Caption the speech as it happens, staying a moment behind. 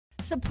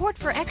Support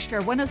for Extra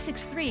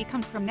 106.3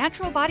 comes from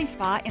Natural Body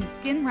Spa and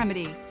Skin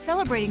Remedy,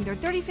 celebrating their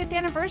 35th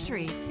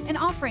anniversary and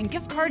offering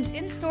gift cards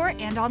in-store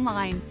and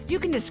online. You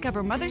can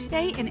discover Mother's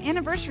Day and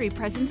anniversary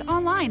presents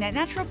online at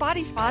Natural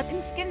Body Spa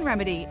and Skin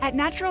Remedy at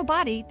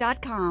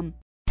naturalbody.com.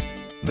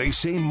 They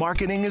say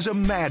marketing is a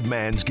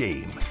madman's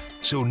game.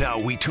 So now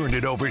we turn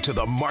it over to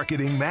the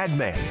Marketing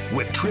Madmen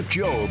with Trip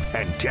Job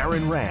and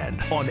Darren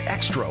Rand on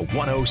Extra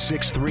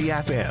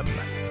 106.3 FM.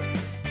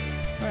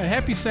 All right,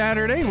 happy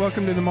Saturday.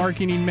 Welcome to the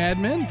Marketing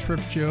Madmen.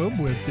 Trip Job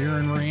with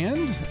Darren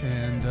Rand.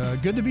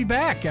 And good to be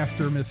back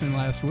after missing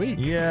last week.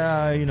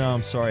 Yeah,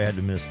 I'm sorry I had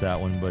to miss that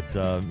one. But,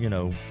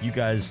 you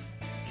guys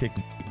kick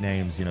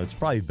names. It's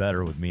probably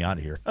better with me out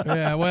of here.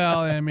 Yeah, well,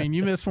 I mean,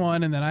 you missed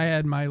one, and then I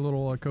had my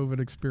little COVID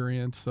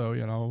experience.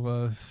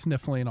 So,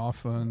 sniffling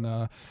off.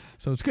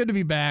 So it's good to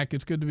be back.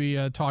 It's good to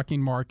be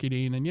talking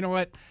marketing. And you know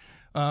what?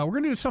 We're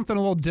going to do something a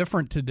little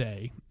different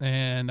today,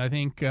 and I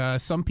think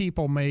some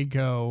people may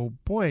go,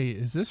 boy,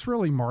 is this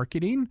really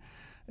marketing?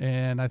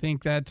 And I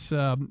think that's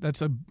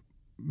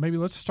maybe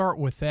let's start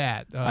with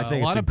that. I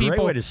think it's a great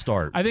way to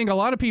start. I think a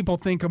lot of people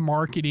think of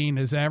marketing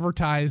as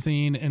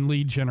advertising and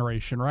lead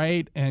generation,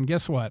 right? And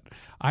guess what?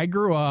 I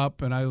grew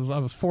up, and I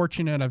was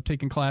fortunate. I've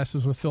taken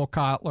classes with Phil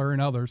Kotler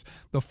and others.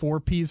 The 4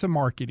 P's of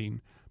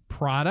marketing: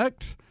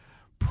 product,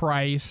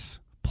 price,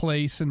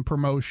 place, and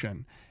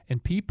promotion.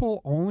 And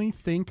people only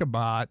think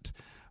about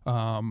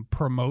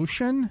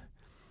promotion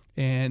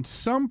and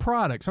some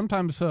product.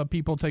 Sometimes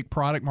people take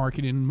product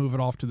marketing and move it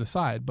off to the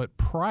side. But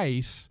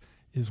price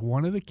is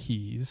one of the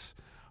keys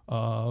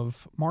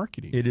of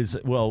marketing. It is.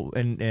 Well,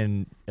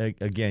 and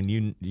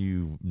again,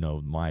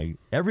 my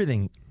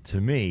everything to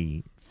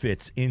me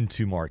fits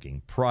into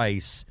marketing.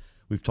 Price.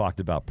 We've talked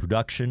about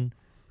production.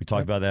 We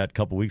talked about that a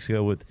couple weeks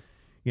ago with.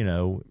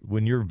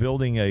 When you're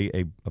building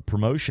a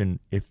promotion,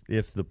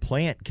 if the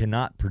plant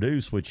cannot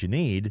produce what you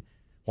need,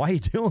 why are you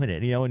doing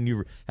it? And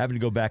you're having to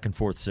go back and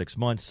forth 6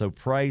 months. So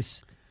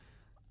price,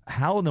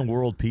 how in the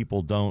world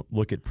people don't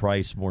look at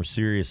price more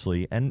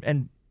seriously?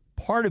 And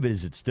part of it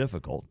is it's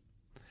difficult.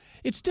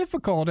 It's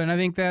difficult, and I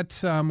think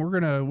that's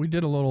we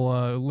did a little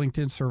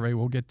LinkedIn survey.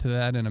 We'll get to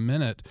that in a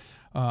minute,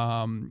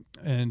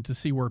 and to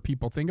see where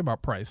people think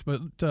about price.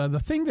 But the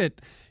thing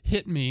that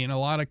hit me, and a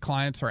lot of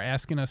clients are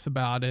asking us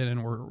about it, and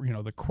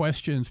the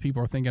questions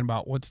people are thinking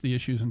about, what's the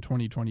issues in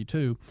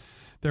 2022?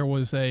 There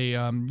was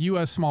a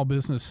U.S. small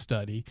business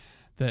study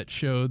that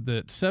showed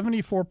that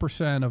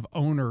 74% of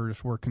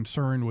owners were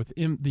concerned with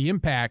the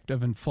impact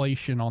of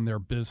inflation on their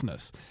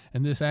business.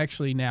 And this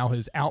actually now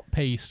has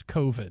outpaced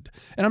COVID.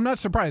 And I'm not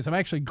surprised. I'm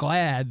actually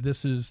glad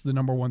this is the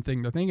number one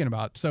thing they're thinking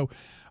about. So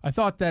I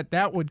thought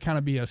that would kind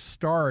of be a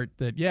start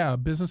that,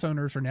 business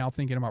owners are now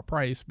thinking about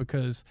price,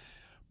 because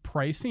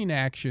pricing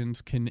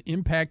actions can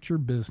impact your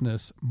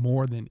business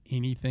more than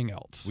anything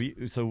else.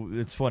 So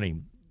it's funny,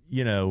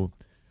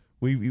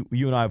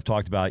 you and I have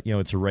talked about,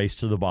 it's a race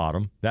to the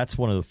bottom. That's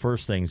one of the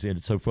first things.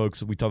 And so,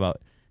 folks, we talk about,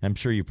 I'm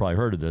sure you've probably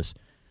heard of this,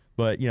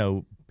 but,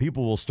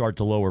 people will start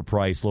to lower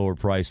price,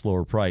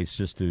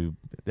 just to,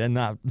 and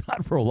not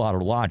for a lot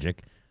of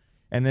logic.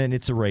 And then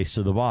it's a race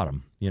to the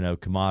bottom,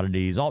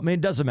 commodities. It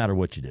doesn't matter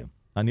what you do.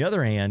 On the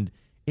other hand,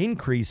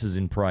 increases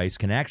in price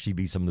can actually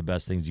be some of the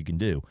best things you can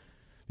do,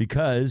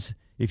 because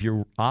if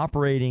you're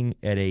operating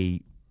at a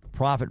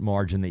profit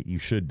margin that you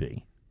should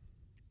be,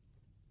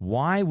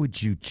 why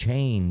would you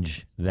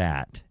change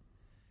that?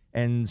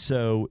 And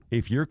so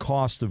if your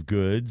cost of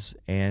goods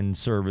and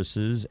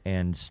services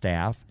and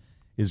staff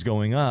is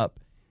going up,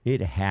 it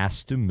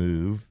has to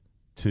move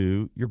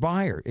to your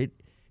buyer.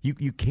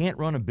 You can't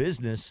run a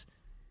business,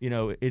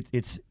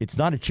 it's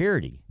not a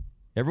charity.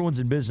 Everyone's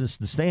in business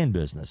to stay in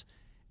business.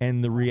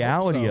 And the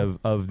reality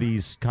of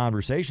these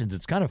conversations,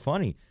 it's kind of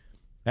funny.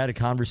 I had a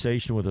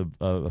conversation with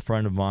a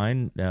friend of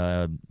mine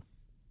the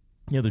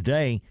other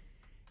day,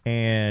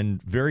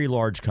 and very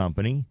large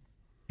company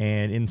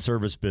and in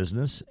service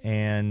business,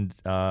 and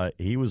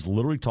he was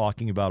literally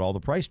talking about all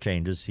the price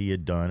changes he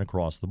had done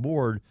across the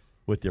board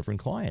with different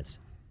clients.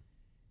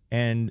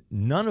 And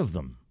none of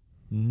them,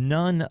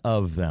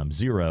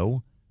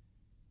 0,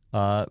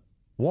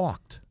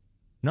 walked.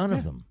 None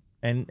of them.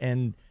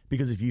 And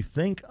because if you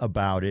think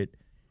about it,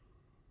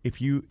 if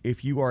you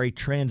are a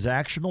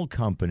transactional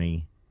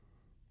company,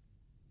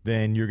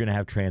 then you're going to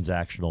have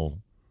transactional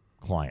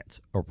clients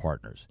or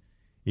partners.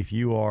 If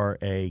you are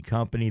a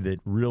company that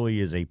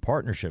really is a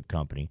partnership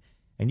company,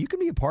 and you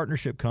can be a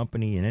partnership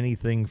company in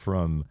anything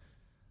from,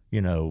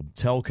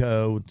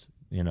 telco,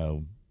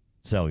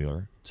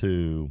 cellular,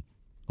 to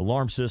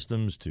alarm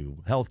systems, to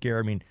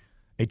healthcare.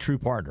 A true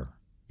partner,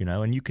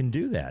 and you can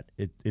do that.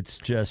 It's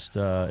just,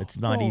 it's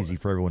not easy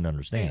for everyone to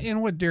understand.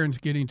 And what Darren's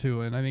getting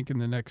to, and I think in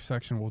the next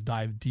section we'll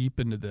dive deep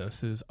into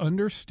this, is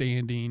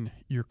understanding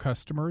your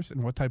customers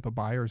and what type of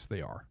buyers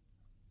they are.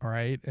 All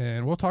right.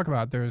 And we'll talk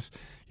about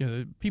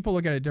people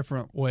look at it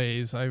different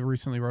ways. I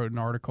recently wrote an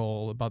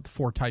article about the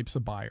 4 types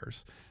of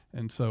buyers.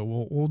 And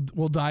so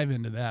we'll dive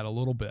into that a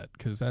little bit,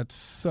 because that's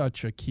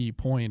such a key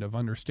point of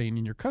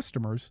understanding your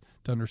customers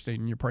to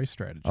understanding your price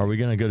strategy. Are we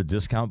going to go to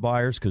discount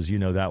buyers? Because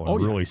that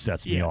one really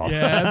sets me off.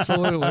 Yeah,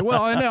 absolutely.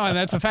 Well, I know, and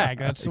that's a fact.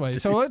 That's the way.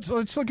 So let's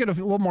look at a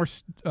little more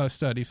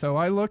study. So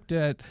I looked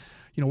at,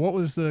 what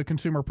was the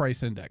consumer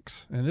price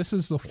index, and this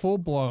is the full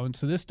blown.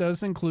 So this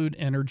does include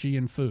energy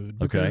and food,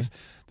 because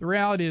the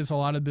reality is a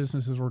lot of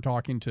businesses we're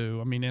talking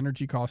to,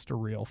 energy costs are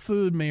real.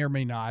 Food may or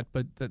may not,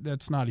 but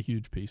that's not a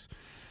huge piece.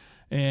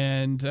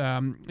 And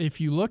if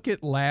you look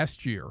at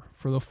last year,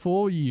 for the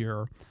full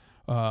year,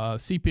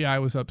 CPI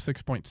was up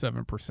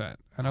 6.7%.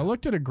 And I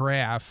looked at a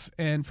graph,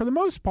 and for the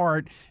most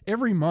part,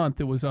 every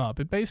month it was up.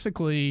 It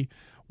basically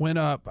went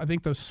up. I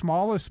think the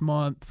smallest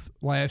month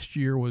last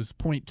year was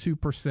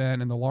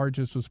 0.2%, and the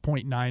largest was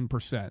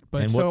 0.9%.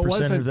 But and so what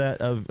percent it of that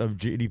of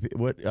GDP?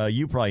 What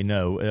you probably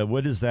know?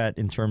 What is that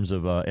in terms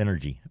of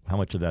energy? How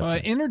much of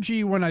that?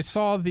 Energy. When I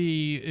saw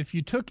if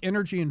you took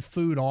energy and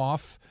food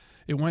off,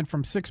 it went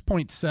from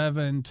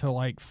 6.7 to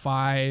like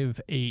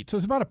 5.8, so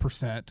it's about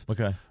 1%.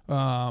 Okay.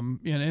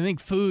 And I think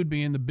food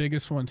being the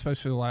biggest one,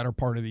 especially the latter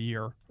part of the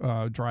year,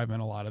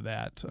 driving a lot of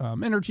that.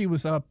 Energy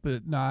was up,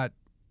 but not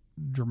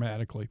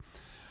dramatically.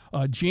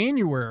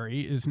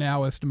 January is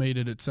now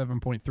estimated at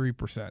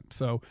 7.3%.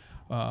 So,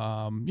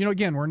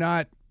 again, we're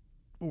not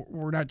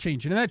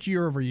changing, and that's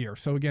year over year.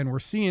 So again, we're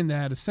seeing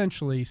that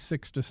essentially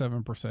 6 to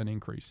 7%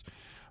 increase.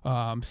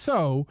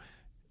 So,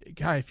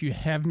 guy, if you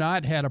have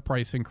not had a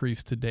price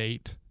increase to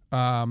date,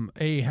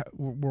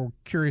 we're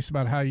curious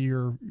about how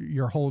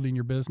you're holding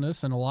your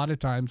business, and a lot of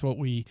times what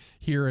we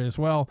hear is,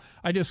 well,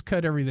 I just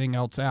cut everything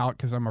else out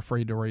because I'm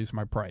afraid to raise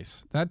my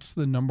price. That's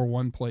the number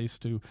one place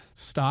to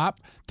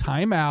stop,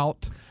 time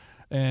out,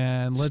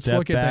 and let's Step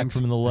look at back things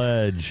from the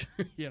ledge.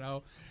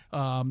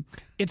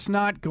 It's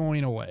not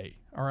going away.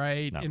 All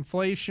right, No.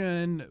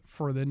 Inflation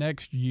for the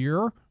next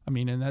year.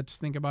 And that's,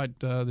 think about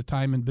the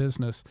time in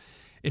business.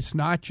 It's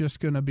not just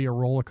going to be a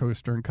roller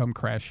coaster and come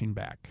crashing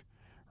back,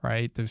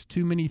 right? There's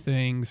too many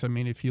things.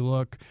 If you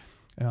look,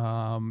 and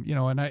I'm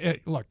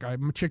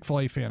a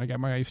Chick-fil-A fan. I got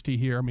my iced tea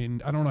here.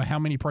 I don't know how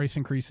many price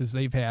increases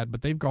they've had,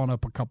 but they've gone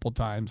up a couple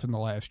times in the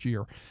last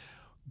year.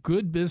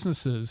 Good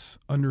businesses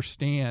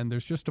understand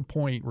there's just a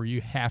point where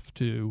you have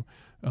to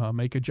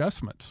make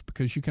adjustments,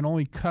 because you can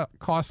only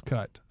cost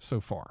cut so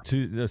far.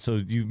 So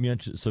you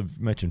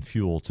mentioned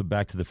fuel. So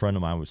back to the friend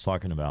of mine I was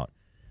talking about.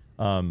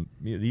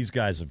 These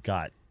guys have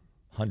got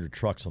 100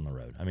 trucks on the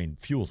road.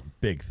 Fuel's a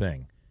big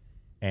thing,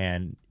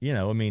 and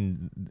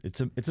it's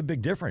a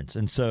big difference.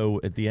 And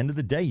so at the end of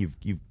the day,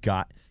 you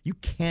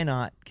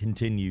cannot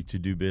continue to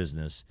do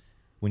business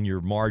when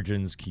your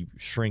margins keep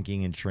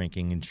shrinking and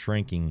shrinking and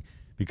shrinking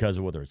because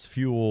of whether it's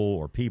fuel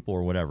or people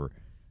or whatever.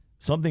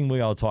 Something we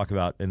all talk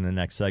about in the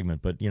next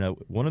segment. But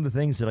one of the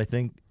things that I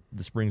think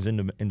this brings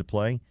into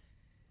play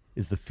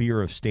is the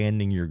fear of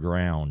standing your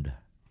ground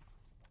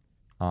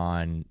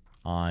on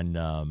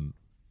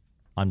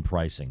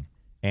pricing,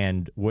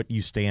 and what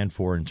you stand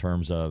for in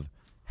terms of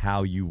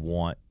how you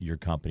want your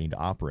company to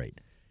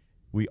operate.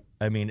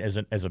 As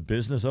a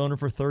business owner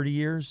for 30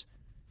 years,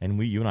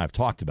 and you and I have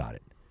talked about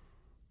it,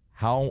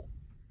 how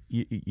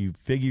you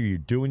figure you're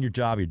doing your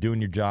job,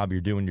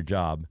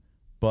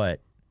 but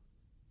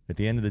at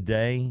the end of the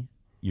day,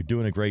 you're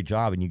doing a great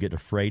job and you get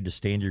afraid to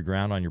stand your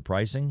ground on your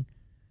pricing,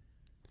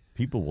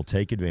 people will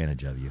take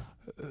advantage of you.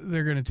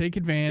 They're going to take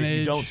advantage. If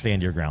you don't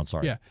stand your ground,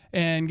 sorry. Yeah,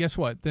 and guess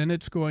what? Then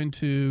it's going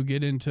to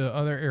get into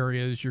other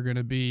areas. You're going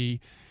to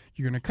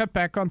cut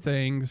back on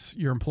things.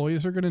 Your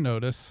employees are going to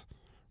notice,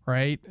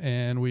 right?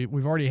 And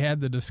we've already had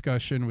the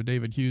discussion with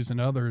David Hughes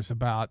and others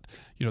about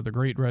the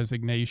Great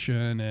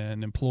Resignation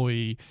and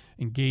employee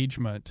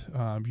engagement.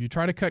 If you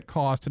try to cut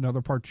costs in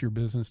other parts of your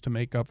business to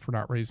make up for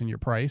not raising your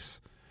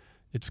price,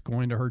 it's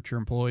going to hurt your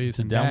employees,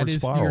 and that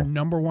is your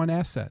number one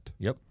asset.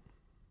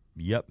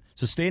 Yep.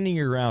 So standing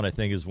your ground, I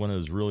think, is one of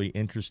those really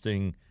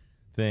interesting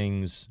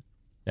things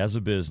as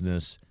a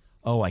business.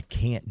 Oh, I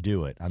can't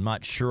do it. I'm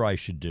not sure I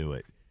should do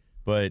it.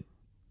 But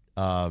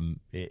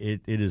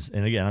it is,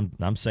 and again,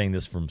 I'm saying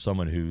this from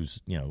someone who's,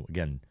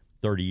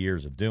 30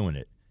 years of doing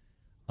it.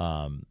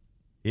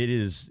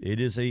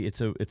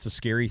 It's a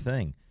scary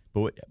thing.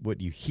 But what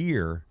you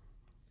hear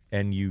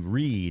and you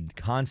read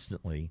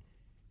constantly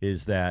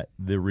is that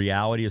the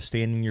reality of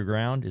standing your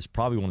ground is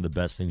probably one of the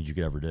best things you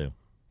could ever do.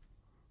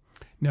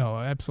 No,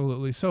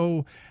 absolutely.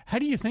 So how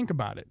do you think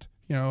about it?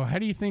 How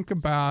do you think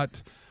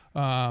about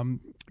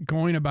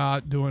going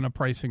about doing a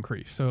price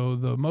increase? So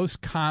the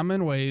most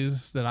common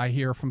ways that I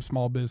hear from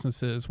small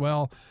businesses,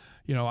 I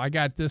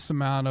got this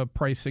amount of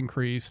price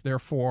increase,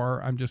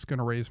 therefore I'm just going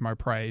to raise my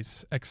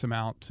price X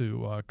amount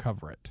to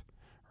cover it.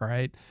 All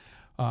right.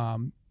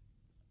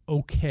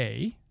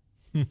 Okay.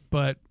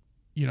 But,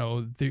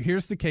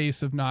 here's the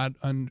case of not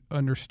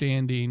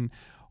understanding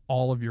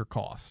all of your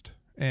cost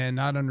and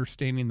not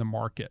understanding the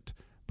market.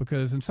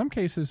 Because in some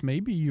cases,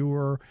 maybe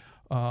you're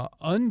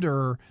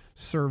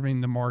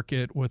underserving the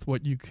market with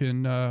what you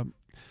can,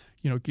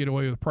 get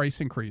away with price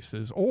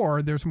increases,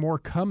 or there's more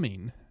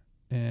coming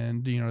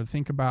and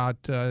think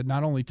about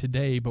not only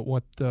today but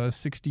what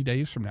 60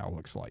 days from now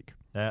looks like.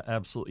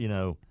 Absolutely.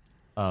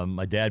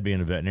 My dad being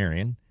a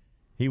veterinarian,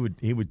 he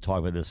would talk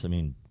about this. I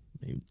mean,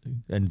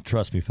 and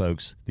trust me,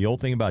 folks, the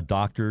old thing about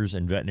doctors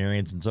and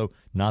veterinarians and so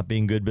not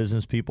being good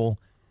business people,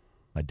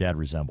 my dad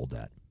resembled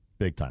that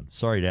big time.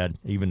 Sorry, Dad,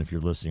 even if you're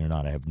listening or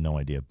not, I have no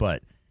idea.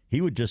 But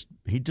he'd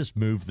just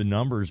move the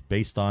numbers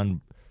based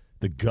on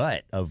the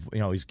gut of,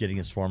 he's getting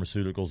his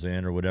pharmaceuticals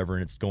in or whatever,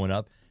 and it's going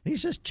up. And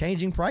he's just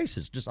changing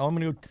prices. I'm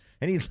going to go,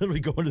 and he'd literally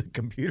go into the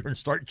computer and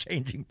start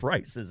changing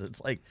prices.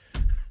 It's like,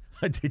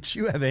 did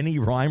you have any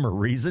rhyme or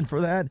reason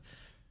for that?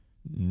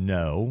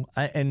 No.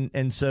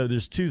 And so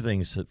there's two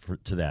things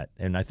to that.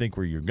 And I think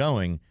where you're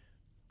going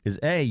is,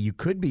 A, you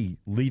could be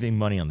leaving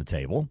money on the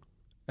table.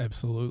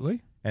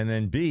 Absolutely. And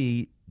then,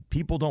 B,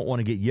 people don't want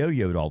to get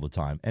yo-yoed all the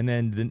time. And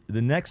then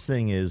the next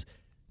thing is,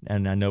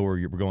 and I know where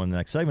we're going in the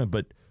next segment,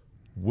 but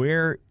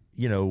where,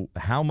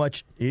 how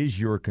much is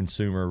your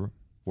consumer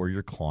or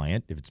your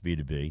client, if it's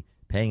B2B,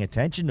 paying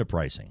attention to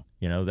pricing?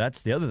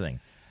 That's the other thing.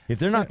 If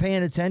they're not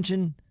paying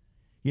attention,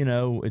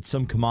 it's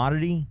some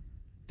commodity.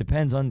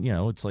 Depends on,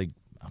 it's like,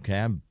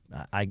 okay,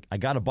 I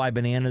got to buy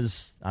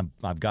bananas.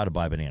 I've got to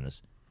buy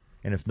bananas.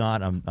 And if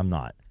not, I'm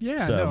not.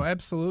 Yeah, no,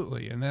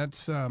 absolutely. And that's,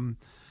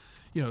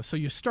 so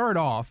you start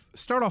off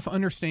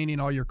understanding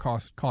all your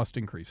cost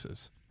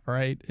increases. All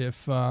right.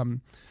 If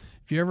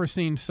you ever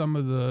seen some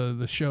of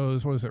the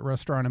shows, what was it,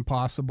 Restaurant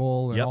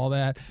Impossible and all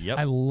that? Yep.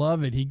 I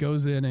love it. He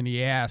goes in and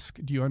he asks,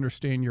 do you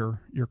understand your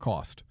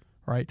cost?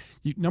 Right.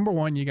 Number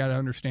one, you got to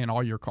understand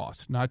all your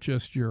costs, not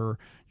just your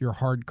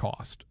hard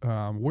cost.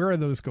 Where are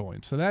those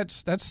going? So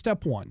that's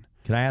step one.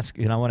 Can I ask?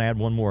 And I want to add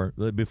one more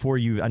before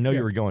you. I know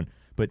you were going,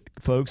 but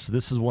folks,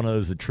 this is one of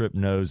those that Tripp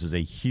knows is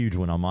a huge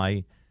one on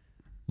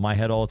my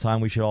head all the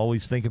time. We should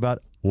always think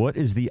about, what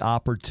is the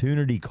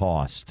opportunity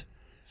cost?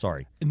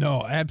 Sorry.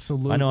 No,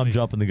 absolutely. I know I'm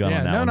jumping the gun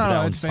on that one.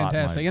 No, it's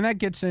fantastic. And that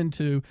gets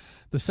into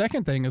the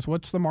second thing is,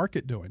 what's the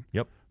market doing?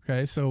 Yep.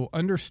 Okay, so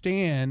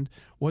understand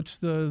what's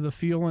the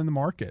feel in the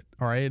market.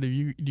 All right, do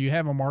you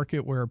have a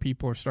market where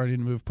people are starting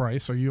to move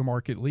price? Are you a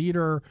market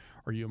leader?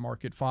 Are you a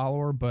market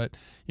follower? But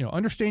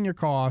understand your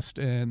cost,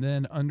 and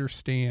then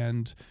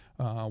understand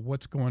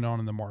what's going on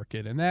in the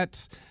market. And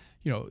that's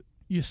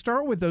you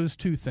start with those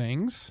two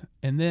things,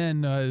 and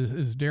then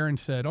as Darren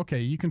said,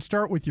 okay, you can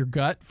start with your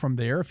gut from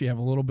there if you have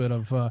a little bit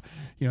of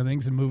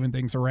things and moving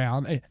things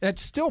around.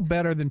 That's still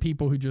better than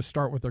people who just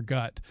start with their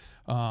gut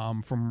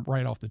from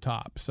right off the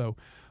top. So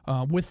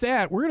with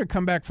that, we're going to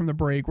come back from the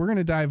break. We're going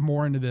to dive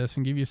more into this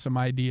and give you some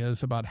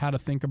ideas about how to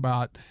think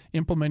about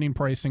implementing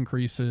price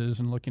increases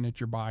and looking at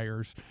your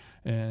buyers.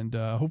 And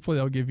hopefully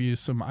they'll give you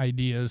some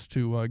ideas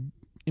to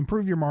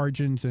improve your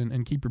margins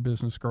and keep your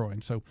business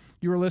growing. So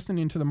you are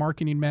listening to the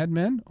Marketing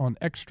Madmen on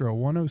Extra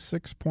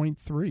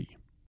 106.3.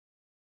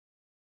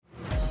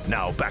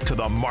 Now back to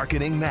the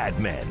Marketing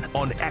Madmen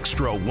on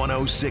Extra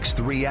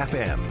 106.3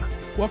 FM.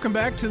 Welcome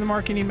back to the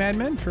Marketing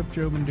Madmen. Tripp,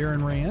 Job, and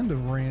Darren Rand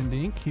of Rand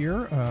Inc.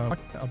 here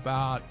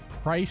about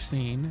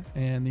pricing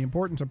and the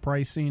importance of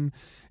pricing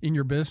in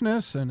your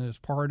business, and as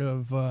part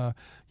of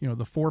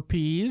the 4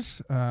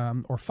 Ps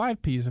or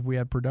 5 Ps if we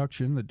have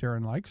production that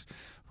Darren likes,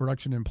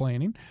 production and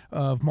planning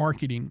of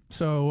marketing.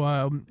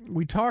 So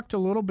we talked a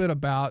little bit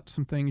about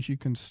some things you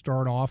can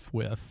start off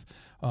with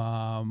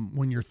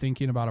when you're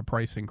thinking about a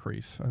price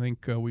increase. I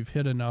think we've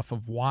hit enough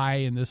of why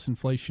in this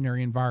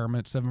inflationary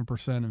environment,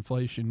 7%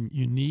 inflation,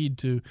 you need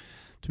to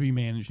be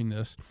managing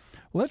this.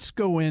 Let's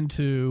go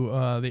into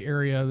the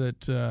area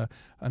that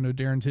I know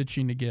Darren's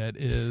itching to get,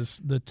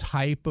 is the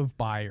type of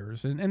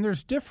buyers. And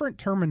there's different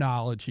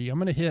terminology. I'm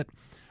going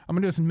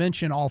to just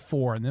mention all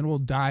 4, and then we'll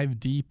dive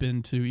deep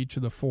into each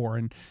of the 4.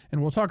 And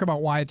we'll talk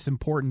about why it's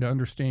important to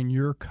understand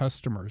your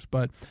customers.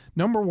 But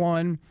number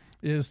 1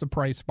 is the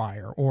price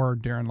buyer, or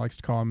Darren likes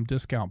to call him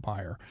discount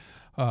buyer.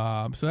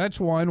 So that's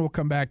one we'll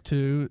come back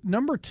to.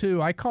 Number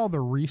 2, I call the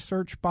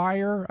research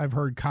buyer. I've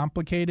heard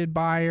complicated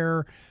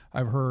buyer.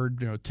 I've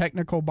heard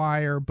technical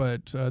buyer,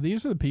 but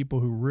these are the people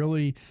who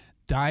really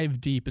dive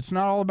deep. It's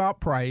not all about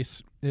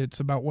price. It's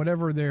about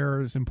whatever there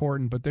is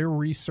important, but their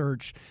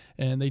research,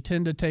 and they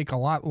tend to take a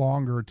lot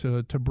longer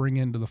to bring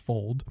into the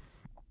fold.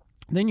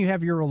 Then you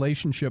have your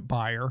relationship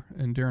buyer,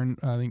 and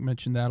Darren, I think,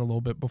 mentioned that a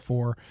little bit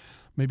before.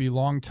 Maybe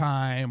long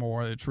time,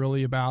 or it's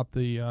really about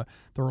the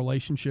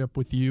relationship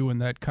with you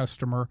and that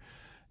customer.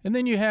 And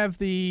then you have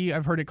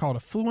I've heard it called a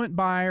fluent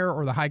buyer,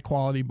 or the high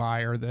quality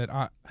buyer,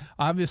 that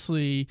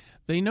obviously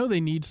they know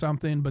they need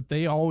something, but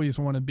they always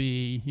want to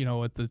be,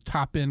 at the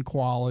top end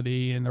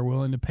quality, and they're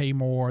willing to pay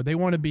more. They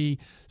want to be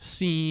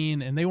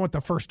seen, and they want the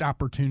first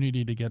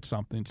opportunity to get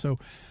something. So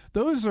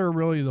those are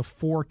really the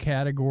 4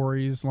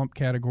 categories, lump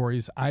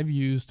categories I've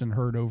used and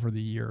heard over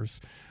the years.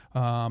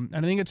 And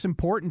I think it's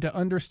important to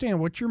understand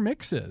what your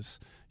mix is.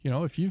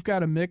 If you've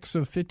got a mix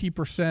of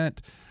 50%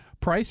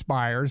 price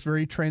buyers,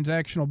 very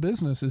transactional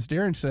business, as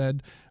Darren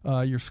said,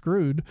 you're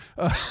screwed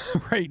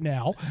right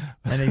now.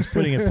 And he's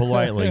putting it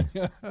politely.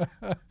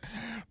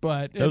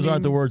 But those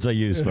aren't the words I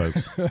use,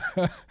 folks.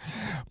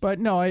 But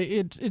no,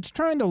 it's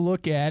trying to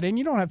look at, and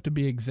you don't have to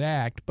be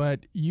exact,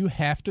 but you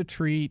have to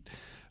treat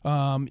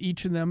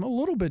each of them a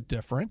little bit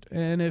different.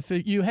 And if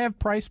you have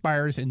price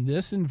buyers in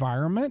this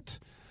environment,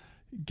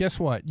 guess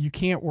what? You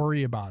can't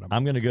worry about them.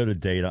 I'm going to go to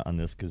data on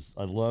this because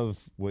I love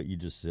what you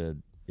just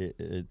said.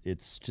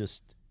 It's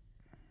just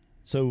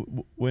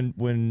so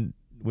when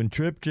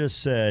Tripp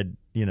just said,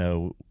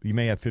 you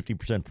may have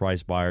 50%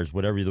 price buyers,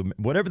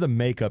 whatever the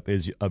makeup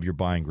is of your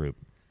buying group.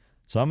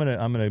 So I'm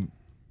gonna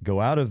go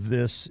out of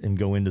this and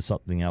go into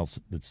something else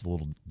that's a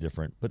little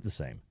different but the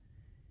same.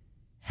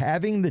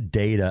 Having the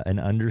data and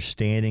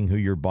understanding who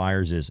your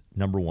buyers is,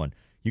 number one.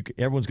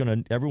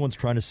 Everyone's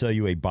trying to sell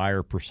you a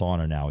buyer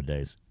persona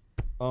nowadays.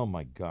 Oh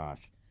my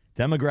gosh.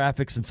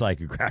 Demographics and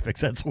psychographics,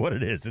 that's what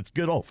it is. It's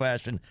good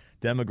old-fashioned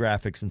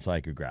demographics and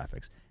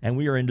psychographics. And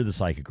we are into the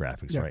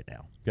psychographics right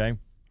now, okay?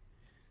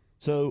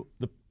 So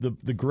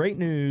the great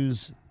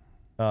news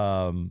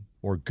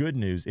or good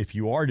news, if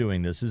you are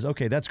doing this, is,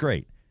 okay, that's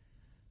great.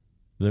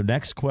 The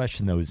next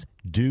question, though, is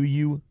do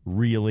you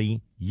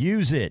really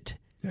use it?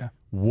 Yeah.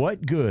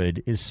 What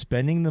good is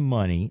spending the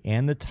money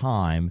and the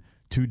time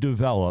to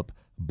develop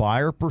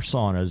buyer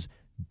personas,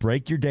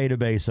 break your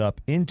database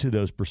up into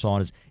those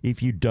personas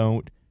if you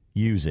don't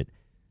use it?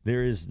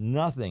 There is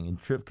nothing,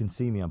 and Tripp can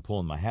see me, I'm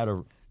pulling my hat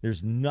over.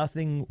 There's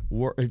nothing.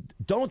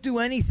 Don't do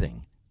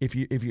anything if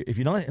you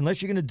don't,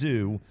 unless you're going to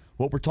do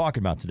what we're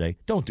talking about today.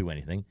 Don't do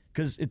anything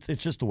because it's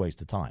just a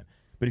waste of time.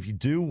 But if you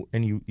do,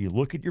 and you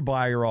look at your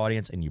buyer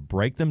audience and you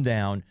break them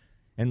down,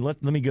 and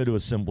let me go to a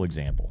simple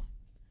example.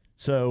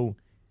 So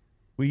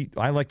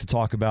I like to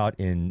talk about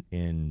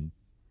in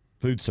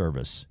food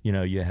service.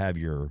 You have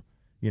your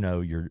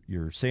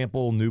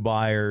sample new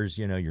buyers,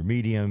 your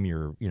medium,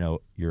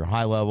 your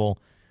high level.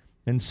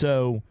 And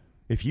so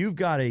if you've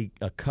got a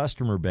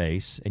customer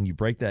base and you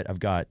break that, I've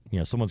got,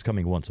 someone's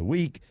coming once a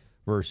week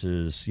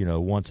versus,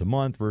 once a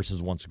month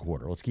versus once a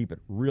quarter. Let's keep it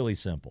really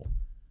simple.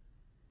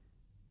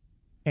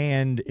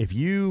 And if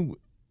you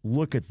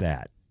look at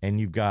that and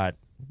you've got,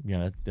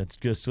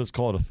 let's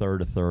call it a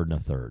third, and a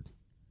third.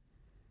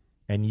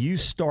 And you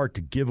start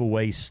to give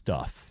away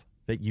stuff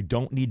that you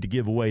don't need to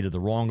give away to the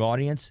wrong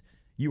audience,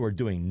 you are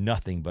doing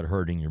nothing but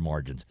hurting your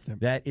margins. Yep.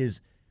 That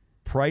is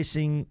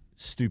pricing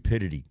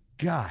stupidity.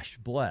 Gosh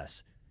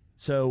bless.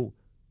 So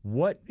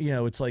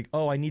it's like,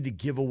 oh, I need to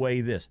give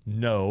away this.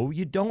 No,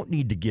 you don't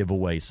need to give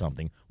away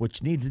something.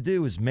 What you need to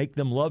do is make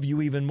them love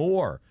you even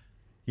more,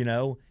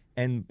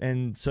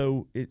 And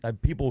so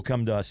people will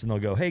come to us and they'll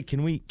go, hey,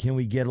 can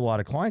we get a lot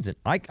of clients? And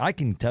I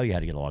can tell you how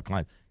to get a lot of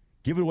clients.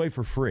 Give it away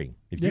for free.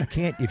 If you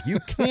can't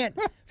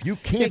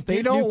if they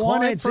get don't new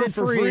want it clients in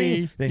for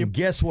free, then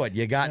guess what?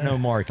 You got no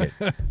market.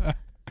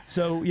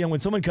 So, when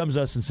someone comes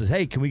to us and says,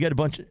 hey, can we get a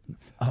bunch of,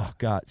 oh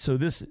God. So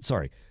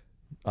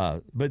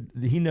but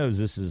he knows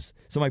this is,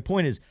 so my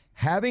point is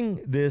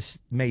having this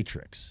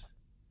matrix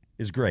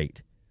is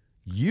great.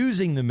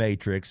 Using the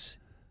matrix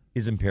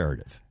is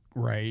imperative.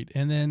 Right.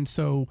 And then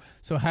so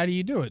how do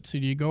you do it? So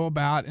do you go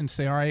about and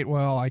say, all right,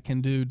 well, I can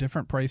do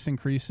different price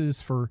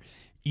increases for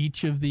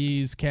each of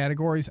these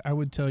categories? I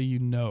would tell you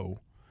no.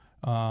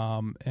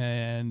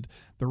 And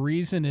the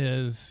reason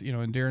is,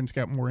 and Darren's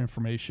got more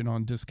information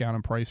on discount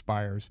and price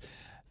buyers.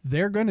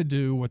 They're going to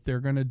do what they're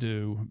going to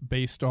do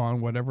based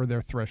on whatever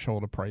their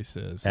threshold of price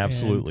is.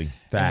 Absolutely.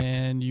 Fact.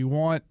 And you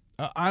want,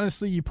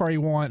 honestly, you probably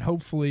want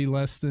hopefully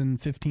less than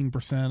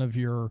 15% of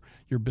your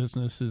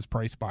business is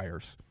price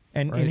buyers.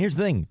 And here's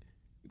the thing,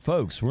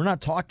 folks, we're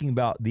not talking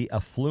about the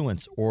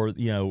affluence or,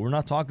 we're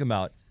not talking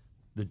about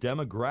the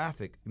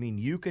demographic. I mean,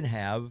 you can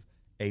have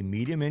a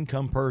medium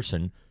income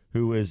person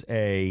who is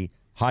a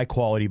high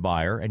quality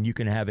buyer, and you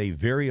can have a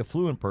very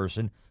affluent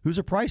person who's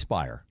a price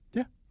buyer.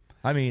 Yeah.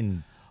 I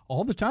mean,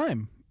 all the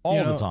time.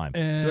 All the time.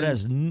 So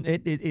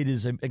it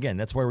is, again,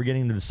 that's why we're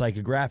getting into the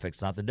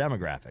psychographics, not the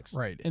demographics.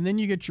 Right. And then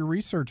you get your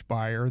research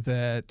buyer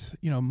that,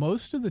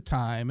 most of the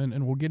time,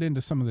 and we'll get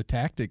into some of the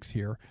tactics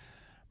here,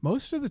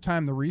 most of the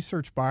time the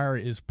research buyer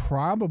is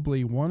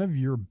probably one of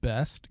your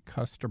best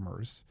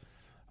customers,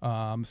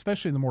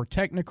 especially the more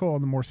technical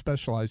and the more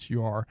specialized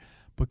you are,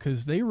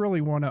 because they really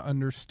want to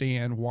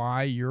understand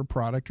why your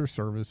product or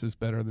service is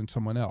better than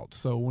someone else.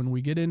 So when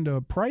we get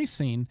into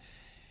pricing,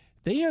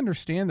 they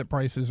understand that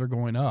prices are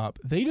going up.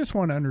 They just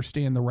want to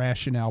understand the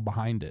rationale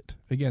behind it.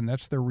 Again,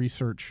 that's their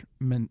research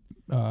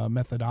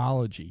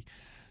methodology.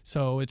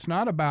 So it's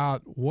not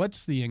about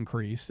what's the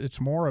increase.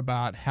 It's more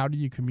about how do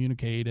you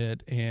communicate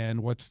it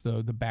and what's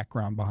the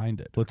background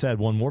behind it. Let's add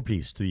one more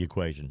piece to the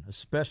equation,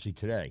 especially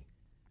today.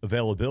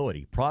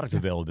 Availability, product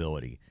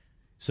availability.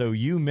 So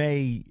you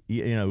may,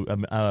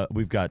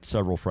 we've got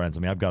several friends. I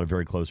mean, I've got a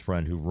very close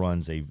friend who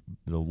runs the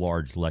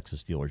large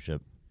Lexus dealership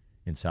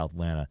in South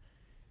Atlanta.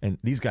 And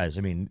these guys,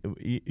 I mean,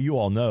 you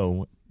all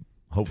know,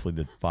 hopefully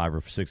the 5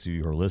 or 6 of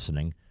you who are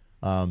listening,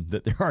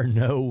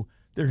 that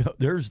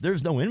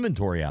there's no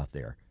inventory out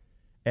there.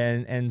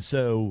 And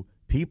so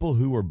people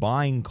who are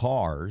buying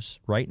cars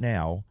right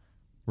now,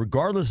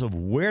 regardless of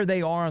where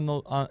they are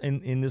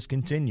in this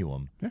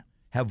continuum,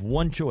 have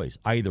one choice: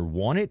 I either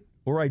want it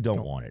or I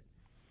don't want it.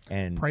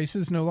 And price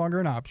is no longer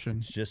an option.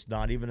 It's just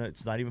not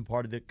even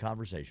part of the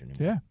conversation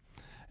anymore.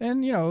 Yeah.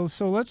 And,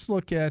 so let's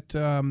look at,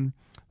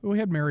 we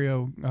had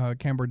Mario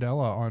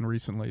Cambardella on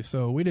recently.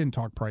 So we didn't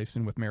talk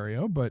pricing with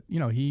Mario, but,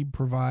 he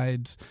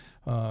provides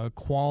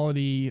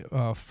quality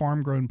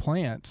farm-grown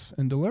plants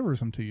and delivers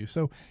them to you.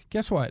 So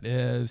guess what?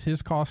 As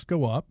his costs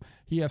go up,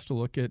 he has to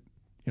look at,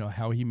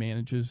 how he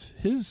manages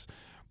his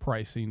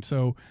pricing.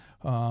 So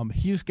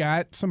he's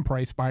got some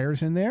price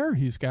buyers in there.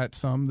 He's got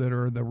some that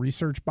are the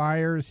research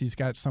buyers. He's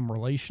got some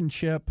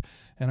relationship,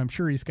 and I'm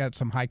sure he's got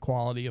some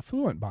high-quality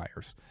affluent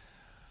buyers.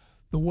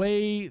 The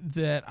way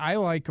that I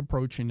like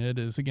approaching it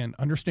is, again,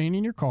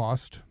 understanding your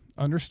cost,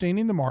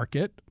 understanding the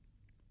market,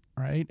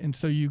 right? And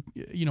so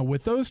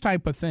with those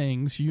type of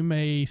things, you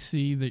may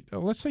see that,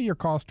 let's say your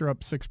costs are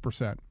up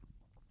 6%,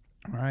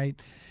 right?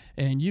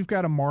 And you've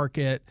got a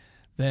market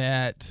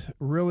that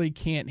really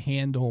can't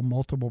handle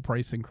multiple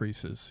price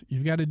increases.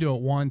 You've got to do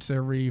it once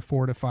every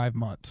 4 to 5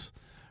 months,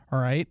 all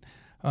right?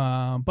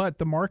 But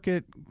the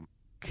market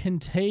can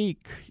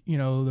take,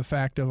 the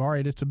fact of, all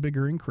right, it's a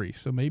bigger increase.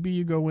 So maybe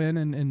you go in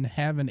and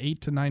have an 8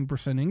 to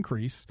 9%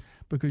 increase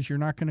because you're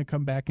not going to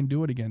come back and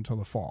do it again until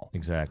the fall.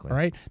 Exactly. All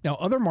right. Now,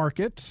 other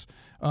markets,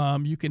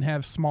 you can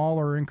have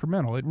smaller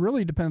incremental. It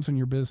really depends on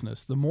your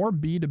business. The more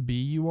B2B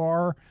you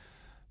are,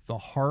 the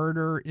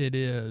harder it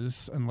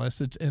is, unless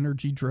it's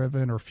energy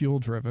driven or fuel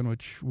driven,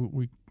 which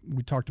we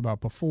talked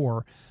about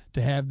before,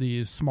 to have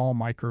these small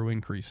micro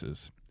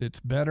increases.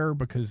 It's better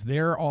because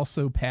they're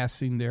also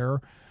passing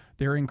their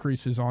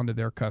increases on to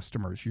their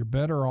customers. You're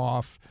better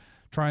off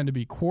trying to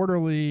be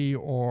quarterly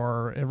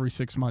or every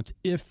 6 months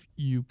if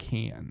you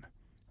can.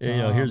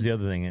 Here's the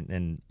other thing,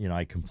 and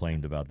I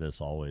complained about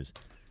this always.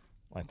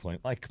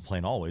 I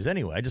complain always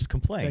anyway. I just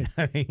complain.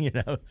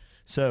 Right.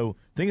 So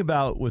think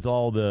about with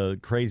all the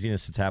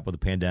craziness that's happened with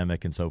the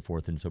pandemic and so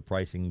forth, and so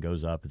pricing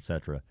goes up, et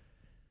cetera.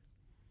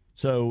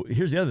 So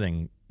here's the other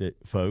thing,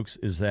 folks,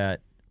 is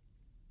that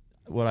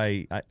what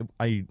I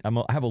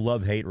have a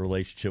love-hate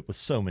relationship with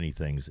so many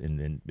things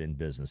in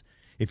business.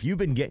 If you've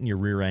been getting your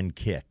rear end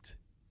kicked,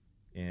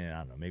 I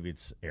don't know, maybe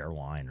it's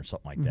airline or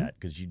something like that,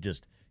 because you're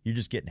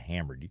just getting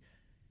hammered.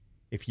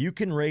 If you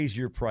can raise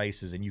your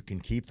prices and you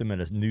can keep them at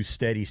a new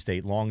steady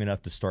state long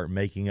enough to start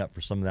making up for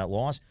some of that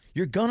loss,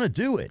 you're going to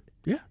do it.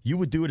 Yeah. You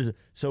would do it.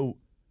 So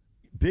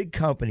big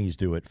companies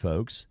do it,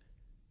 folks.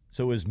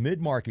 So as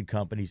mid-market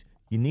companies,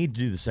 you need to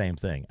do the same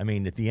thing. I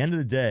mean, at the end of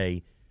the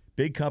day,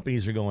 big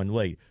companies are going,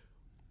 wait,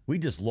 we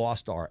just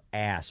lost our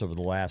ass over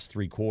the last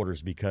 3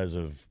 quarters because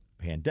of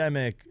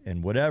pandemic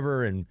and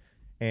whatever. And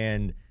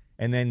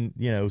then,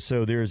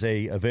 so there's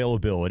a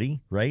availability,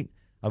 right?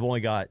 I've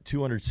only got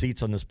 200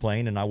 seats on this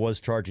plane, and I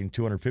was charging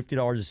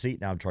 $250 a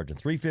seat. Now I'm charging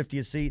 $350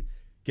 a seat.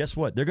 Guess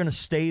what? They're going to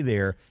stay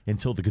there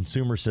until the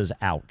consumer says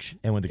ouch.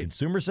 And when the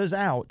consumer says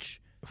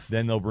ouch,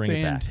 then they'll bring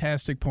it back.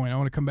 Fantastic point. I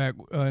want to come back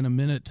in a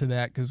minute to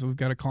that because we've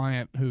got a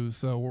client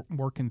who's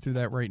working through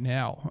that right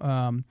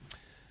now.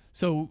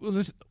 So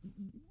this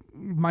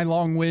my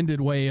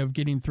long-winded way of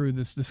getting through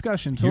this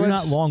discussion. So you're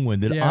not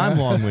long-winded. Yeah. I'm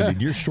long-winded.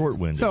 You're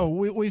short-winded. So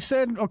we've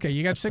said, okay,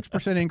 you got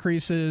 6%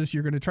 increases.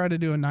 You're going to try to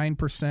do a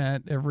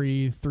 9%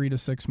 every 3 to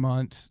 6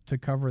 months to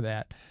cover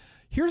that.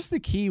 Here's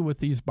the key with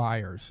these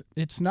buyers.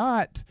 It's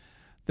not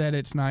that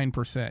it's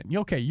 9%.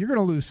 Okay, you're going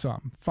to lose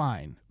some.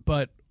 Fine.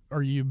 But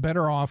are you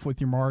better off with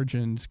your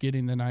margins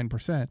getting the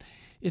 9%?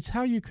 It's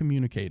how you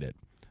communicate it.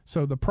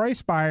 So the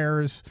price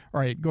buyers, all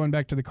right, going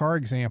back to the car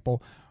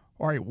example,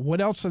 all right, what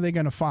else are they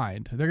going to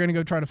find? They're going to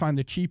go try to find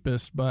the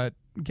cheapest, but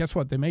guess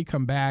what? They may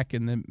come back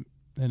and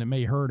it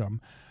may hurt them.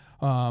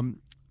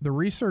 The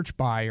research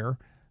buyer,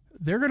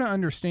 they're going to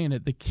understand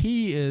it. The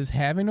key is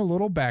having a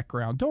little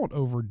background. Don't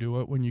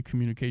overdo it when you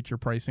communicate your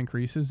price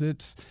increases.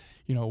 It's,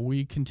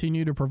 we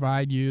continue to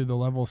provide you the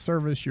level of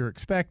service you're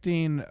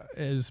expecting.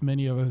 As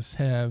many of us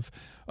have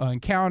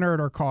encountered,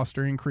 our costs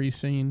are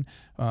increasing.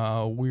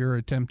 We're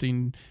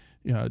attempting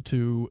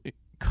to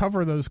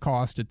cover those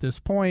costs at this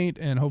point,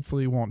 and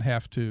hopefully won't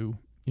have to,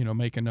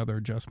 make another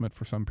adjustment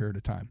for some period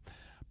of time.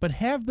 But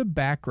have the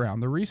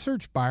background. The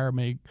research buyer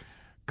may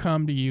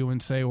come to you and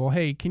say, well,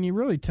 hey, can you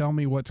really tell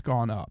me what's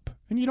gone up?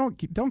 And you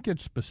don't get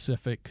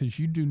specific, because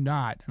you do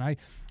not. And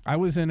I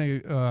was in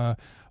a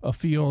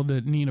field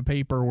at Neenah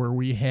Paper where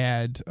we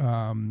had,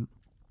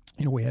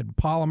 we had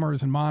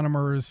polymers and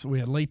monomers, we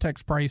had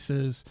latex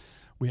prices,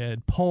 we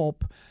had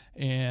pulp.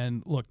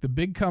 And look, the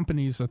big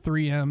companies, the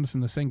 3Ms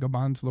and the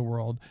Saint-Gobains of the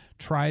world,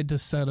 tried to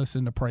set us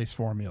into price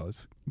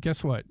formulas.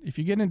 Guess what? If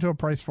you get into a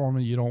price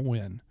formula, you don't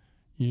win.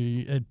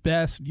 At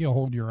best, you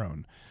hold your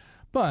own.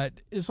 But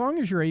as long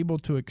as you're able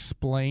to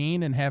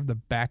explain and have the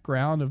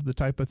background of the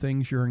type of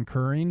things you're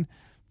incurring,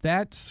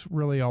 that's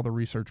really all the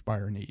research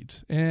buyer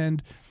needs.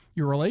 And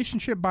your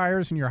relationship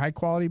buyers and your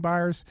high-quality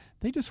buyers,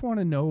 they just want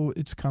to know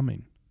it's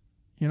coming.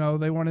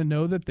 They want to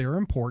know that they're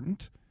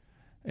important.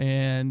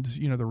 And,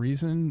 the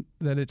reason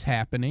that it's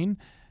happening,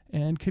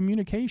 and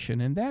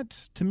communication. And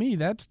that's, to me,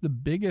 that's the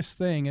biggest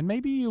thing. And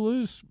maybe you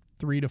lose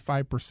 3 to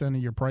 5%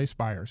 of your price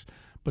buyers,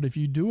 but if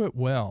you do it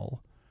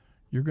well,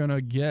 you're going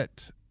to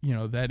get,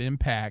 that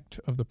impact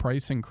of the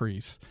price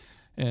increase,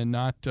 and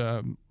not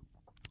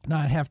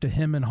have to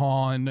hem and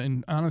haw.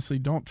 And honestly,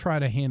 don't try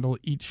to handle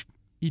each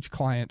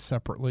client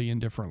separately and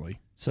differently.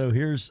 So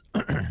here's,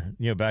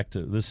 back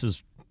to, this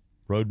is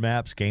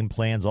roadmaps, game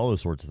plans, all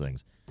those sorts of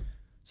things.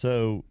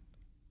 So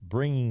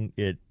bringing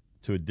it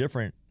to a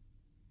different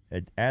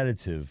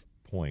additive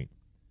point,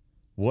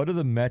 what are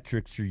the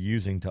metrics you're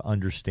using to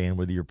understand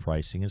whether your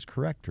pricing is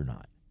correct or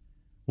not?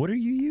 What are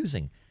you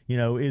using?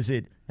 Is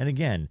it, and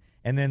again,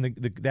 and then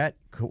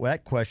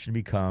that question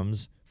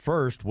becomes,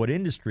 first, what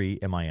industry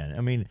am I in? I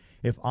mean,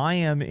 if I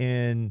am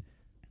in,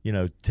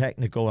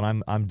 technical,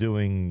 and I'm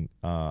doing,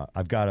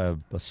 I've got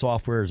a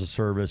software as a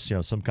service,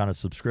 some kind of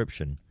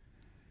subscription,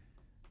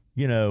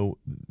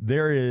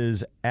 there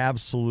is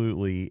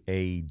absolutely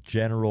a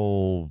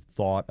general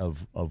thought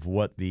of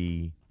what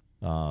the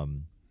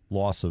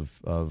loss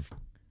of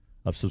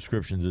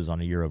subscriptions is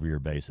on a year-over-year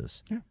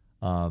basis. Yeah.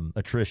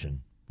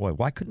 Attrition. Boy,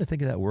 why couldn't I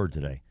think of that word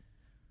today?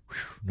 Whew,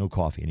 no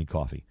coffee. I need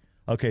coffee.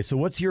 Okay, so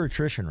what's your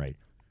attrition rate?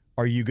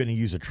 Are you going to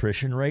use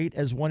attrition rate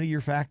as one of your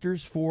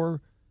factors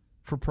for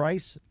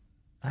price?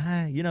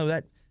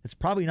 That it's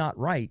probably not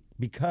right,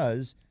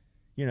 because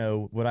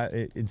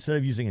instead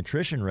of using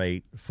attrition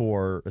rate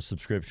for a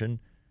subscription,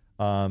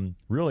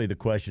 really the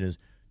question is,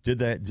 did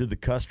the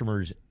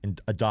customers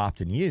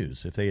adopt and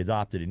use? If they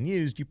adopted and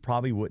used, you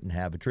probably wouldn't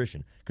have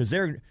attrition, because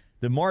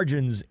the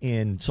margins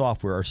in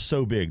software are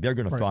so big, they're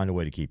going to find a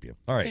way to keep you.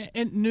 All right.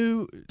 And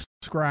new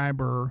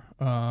subscriber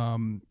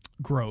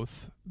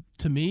growth,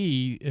 to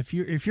me, if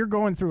you're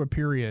going through a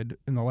period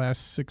in the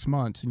last 6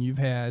 months and you've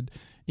had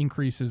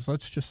increases,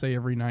 let's just say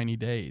every 90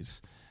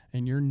 days,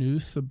 and your new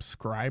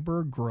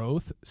subscriber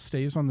growth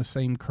stays on the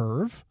same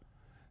curve,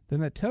 then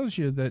that tells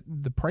you that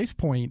the price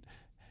point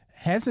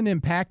hasn't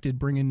impacted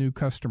bringing new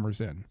customers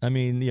in. I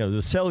mean,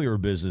 the cellular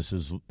business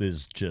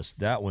is just,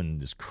 that one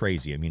is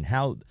crazy. I mean,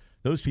 how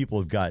those people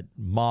have got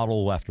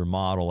model after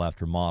model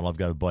after model. I've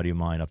got a buddy of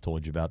mine I've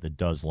told you about that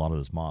does a lot of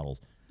those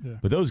models. Yeah.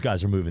 But those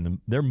guys are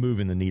they're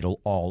moving the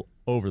needle all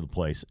over the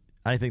place.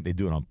 I think they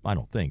do it I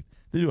don't think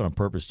they do it on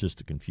purpose, just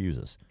to confuse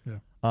us. Yeah.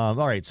 All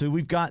right, so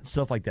we've got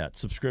stuff like that,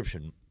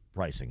 subscription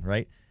pricing,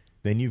 right?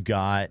 Then you've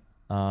got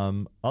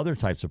other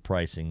types of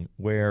pricing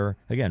where,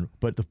 again,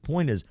 but the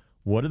point is,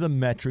 what are the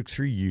metrics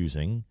you're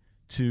using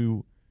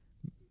to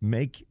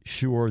make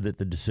sure that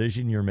the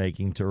decision you're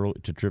making, to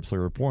Tripp's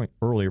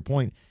earlier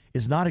point,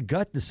 is not a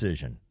gut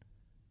decision?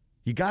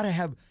 You gotta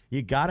have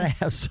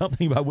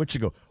something by which you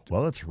go,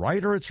 well, it's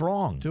right or it's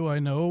wrong. Do I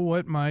know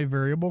what my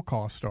variable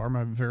costs are,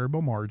 my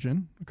variable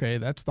margin? Okay,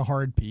 that's the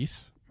hard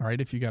piece,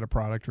 right? If you got a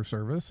product or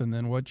service, and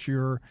then what's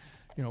your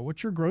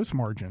gross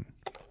margin,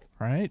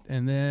 right?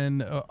 And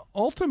then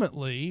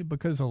ultimately,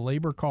 because of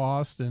labor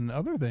cost and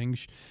other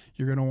things,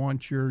 you're going to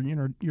want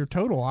your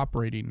total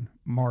operating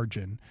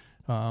margin,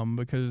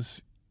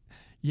 because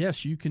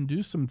yes, you can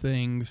do some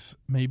things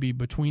maybe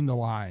between the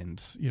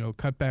lines,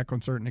 cut back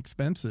on certain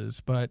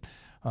expenses, but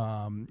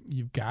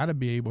you've got to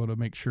be able to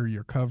make sure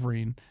you're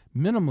covering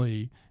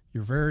minimally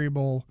your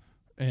variable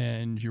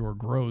and your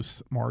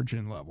gross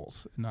margin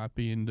levels, not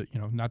being,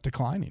 not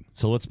declining.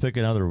 So let's pick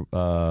another,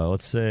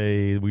 let's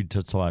say we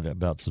just talked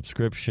about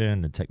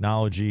subscription and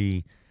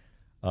technology.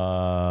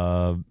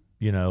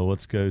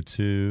 Let's go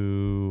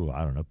to,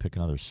 I don't know, pick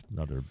another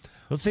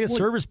let's say a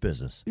service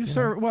business.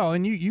 Well,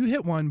 and you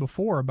hit one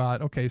before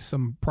about, okay,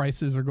 some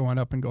prices are going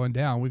up and going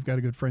down. We've got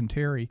a good friend,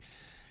 Terry,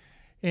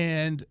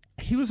 and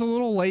he was a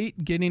little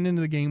late getting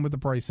into the game with the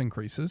price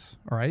increases.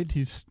 All right.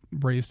 He's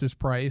raised his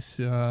price,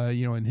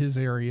 in his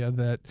area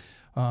that,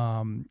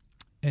 and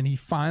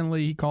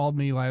he called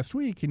me last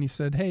week and he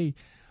said, hey,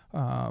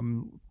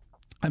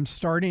 I'm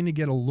starting to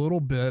get a little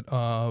bit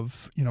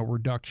of,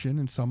 reduction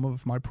in some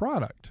of my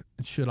product.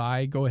 Should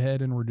I go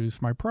ahead and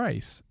reduce my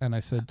price? And I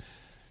said,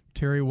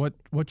 Terry,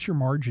 what's your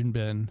margin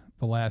been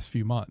the last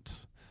few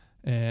months?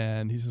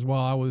 And he says,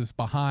 well, I was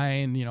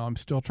behind, I'm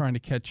still trying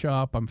to catch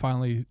up. I'm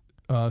finally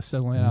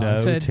settling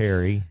out.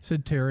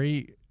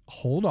 Terry,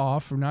 hold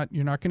off. You're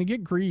not going to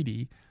get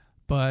greedy,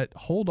 but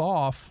hold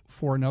off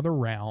for another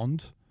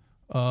round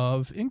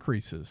of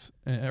increases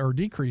or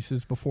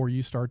decreases before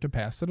you start to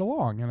pass it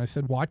along. And I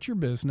said, watch your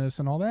business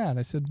and all that.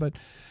 I said,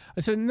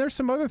 and there's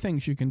some other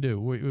things you can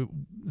do.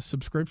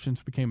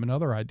 Subscriptions became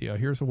another idea.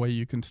 Here's a way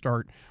you can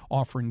start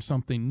offering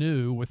something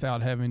new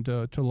without having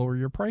to lower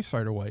your price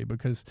right away,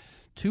 because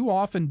too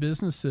often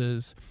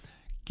businesses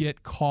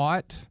get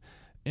caught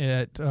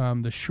at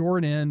the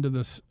short end of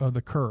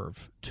the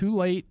curve. Too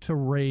late to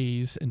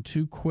raise and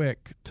too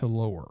quick to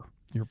lower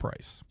your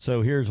price.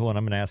 So here's what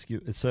I'm going to ask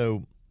you.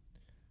 So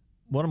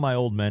one of my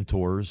old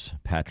mentors,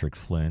 Patrick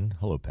Flynn,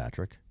 hello,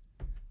 Patrick,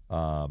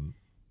 on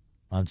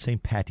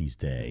St. Patty's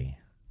Day,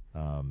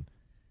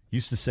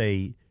 used to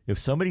say, if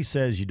somebody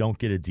says you don't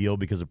get a deal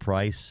because of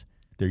price,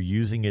 they're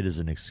using it as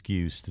an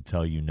excuse to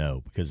tell you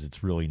no, because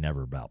it's really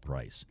never about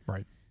price.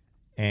 Right.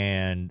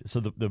 And so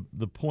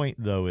the point,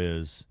 though,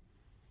 is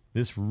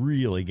this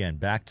really, again,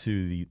 back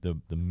to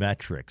the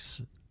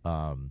metrics.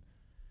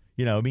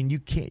 You know, I mean, you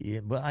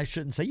can't. Well, I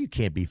shouldn't say you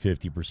can't be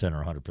 50%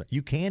 or 100%.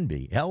 You can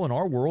be. Hell, in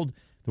our world,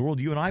 the world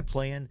you and I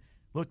play in,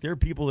 look, there are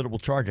people that will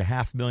charge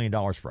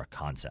 $500,000 for a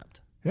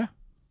concept. Yeah.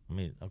 I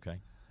mean,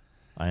 okay.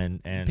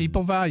 And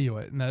people value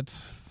it, and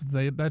that's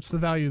the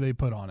value they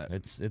put on it.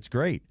 It's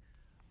great.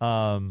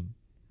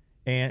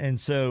 And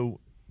so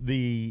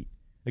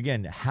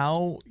again,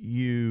 how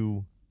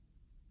you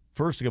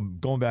first,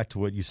 going back to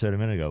what you said a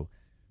minute ago,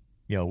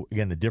 you know,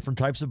 again, the different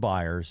types of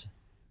buyers,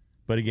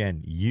 but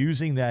again,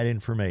 using that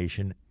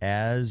information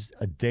as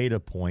a data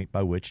point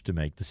by which to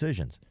make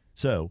decisions.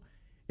 So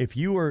if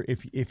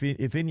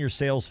in your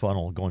sales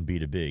funnel going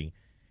B2B,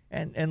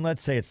 and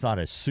let's say it's not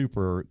a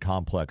super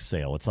complex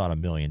sale, it's not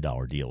 $1 million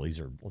deal. These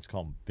are, let's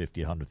call them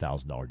 $50,000,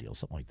 $100,000 deals,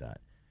 something like that.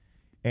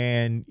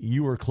 And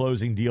you are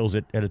closing deals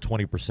at a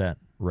 20%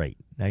 rate.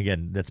 Now,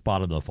 again, that's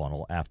bottom of the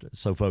funnel after.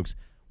 So, folks,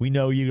 we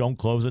know you don't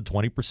close at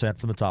 20%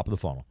 from the top of the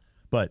funnel,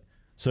 but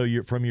so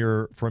you're from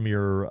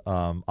your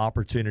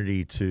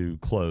opportunity to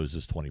close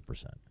is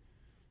 20%,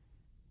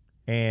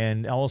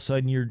 and all of a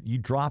sudden you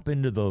drop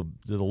into the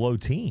low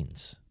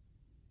teens.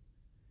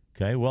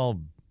 Okay, well,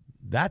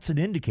 that's an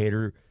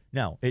indicator.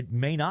 Now, it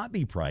may not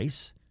be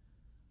price,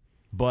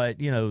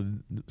 but, you know,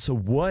 so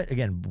what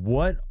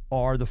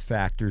are the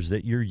factors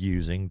that you're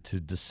using to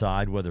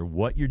decide whether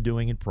what you're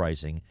doing in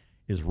pricing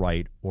is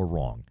right or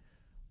wrong?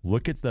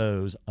 Look at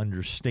those,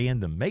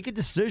 understand them, make a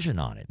decision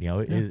on it. You know,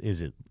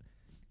 is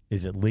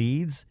it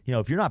leads? You know,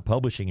 if you're not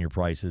publishing your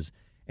prices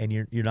and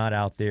you're not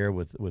out there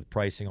with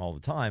pricing all the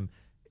time,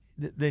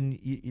 then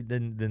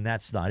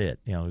that's not it.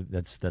 You know,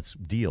 that's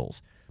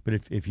deals. But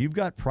if you've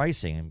got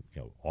pricing,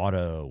 you know,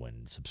 auto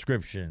and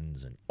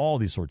subscriptions and all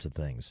these sorts of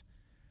things,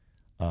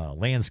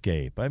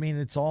 landscape, I mean,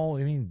 it's all,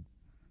 I mean,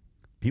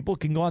 people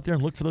can go out there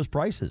and look for those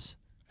prices.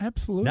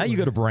 Absolutely. Now you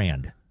go to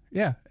brand.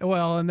 Yeah.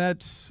 Well,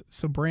 and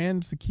so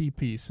brand's the key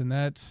piece. And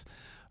that's,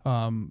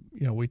 you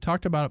know, we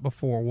talked about it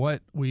before.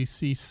 What we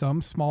see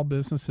some small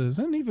businesses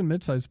and even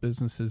mid-sized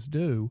businesses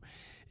do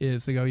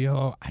is they go, you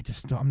know,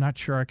 I'm not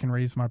sure I can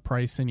raise my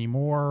price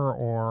anymore,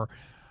 or,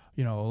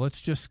 you know,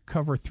 let's just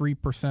cover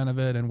 3% of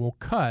it and we'll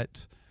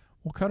cut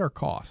our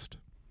cost.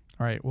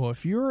 All right. Well,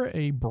 if you're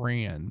a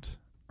brand,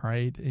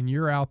 right, and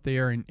you're out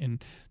there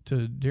and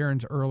to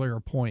Darren's earlier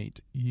point,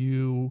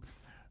 you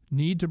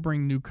need to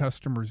bring new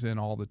customers in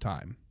all the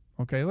time.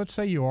 Okay. Let's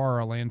say you are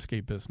a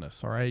landscape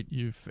business. All right.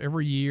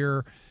 Every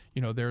year,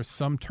 you know, there's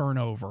some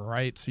turnover,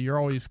 right? So you're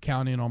always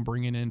counting on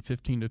bringing in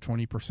 15 to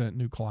 20%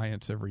 new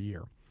clients every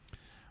year.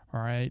 All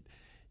right.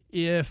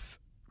 If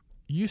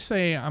you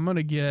say, I'm going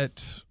to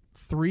get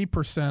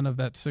 3% of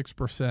that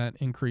 6%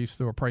 increase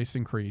through a price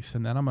increase,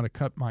 and then I'm going to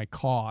cut my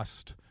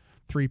cost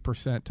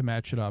 3% to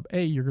match it up.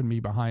 A, you're going to be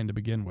behind to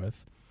begin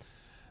with.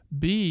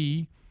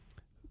 B,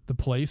 the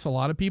place a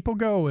lot of people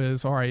go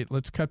is, all right,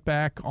 let's cut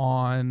back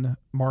on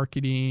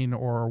marketing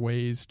or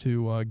ways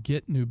to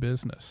get new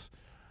business.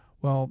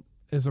 Well,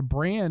 as a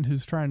brand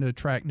who's trying to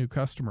attract new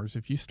customers,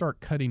 if you start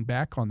cutting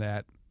back on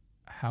that,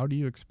 how do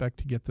you expect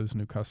to get those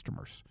new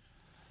customers?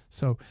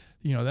 So,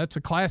 you know, that's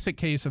a classic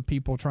case of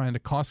people trying to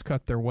cost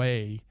cut their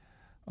way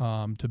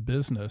to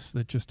business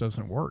that just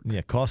doesn't work.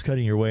 Yeah, cost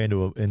cutting your way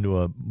into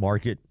a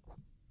market,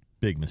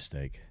 big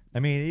mistake. I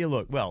mean, you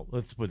look, well,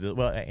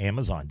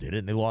 Amazon did it,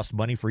 and they lost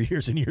money for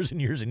years and years and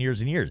years and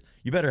years and years.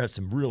 You better have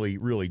some really,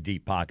 really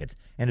deep pockets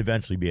and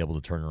eventually be able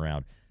to turn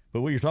around.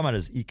 But what you're talking about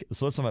is,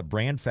 so let's talk about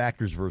brand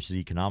factors versus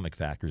economic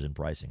factors in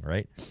pricing,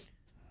 right?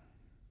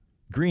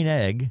 Green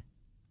Egg,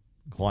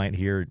 client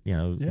here, you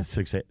know, yeah.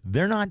 6,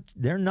 they're not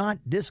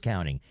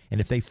discounting. And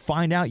if they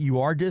find out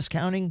you are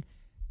discounting,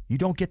 you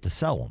don't get to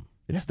sell them.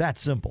 It's that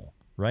simple,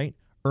 right?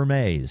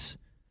 Hermes,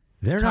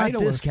 they're Titleist.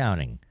 Not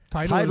discounting.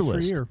 Titleist for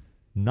a year.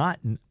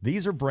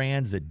 These are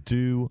brands that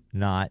do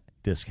not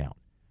discount.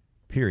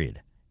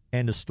 Period.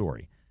 End of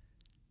story.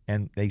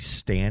 And they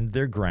stand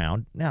their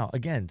ground. Now,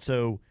 again,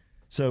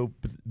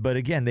 but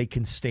again, they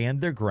can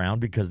stand their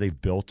ground because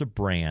they've built a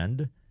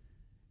brand,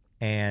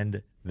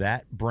 and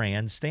that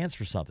brand stands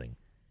for something.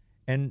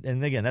 And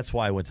again, that's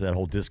why I went to that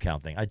whole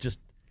discount thing. I just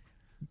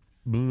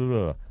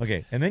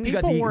okay. And then you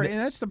got and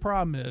that's the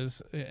problem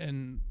is,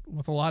 and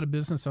with a lot of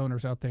business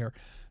owners out there,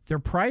 their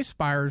price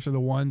buyers are the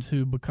ones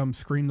who become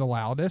scream the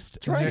loudest,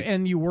 that's right.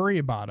 and you worry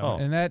about them. Oh.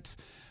 And that's,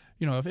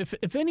 you know,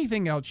 if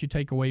anything else you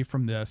take away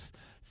from this,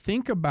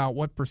 think about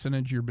what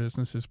percentage of your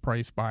business is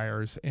price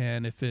buyers,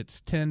 and if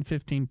it's 10,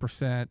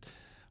 15%,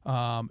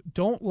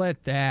 don't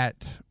let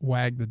that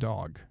wag the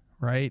dog,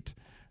 right?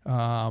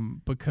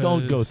 Because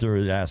don't go through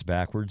his ass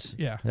backwards.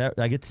 Yeah,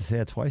 I get to say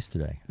that twice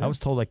today. Yeah. I was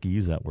told I could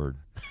use that word.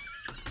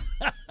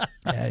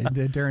 Yeah,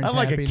 Darren's I'm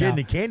like a kid now. in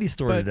a candy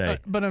store today.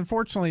 But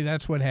unfortunately,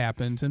 that's what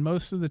happens. And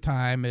most of the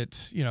time,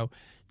 it's, you know,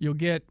 you'll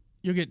get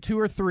 2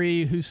 or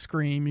 3 who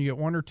scream, you get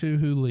 1 or 2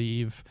 who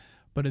leave.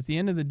 But at the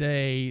end of the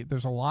day,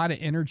 there's a lot of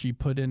energy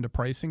put into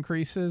price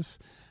increases.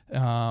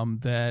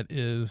 that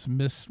is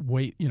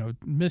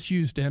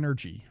misused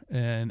energy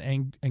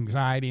and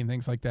anxiety and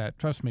things like that.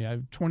 Trust me,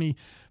 I've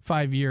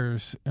 25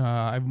 years.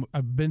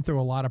 I've been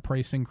through a lot of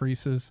price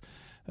increases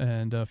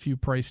and a few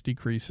price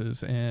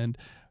decreases, and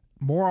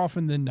more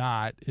often than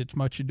not, it's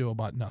much ado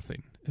about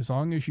nothing. As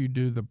long as you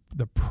do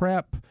the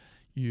prep,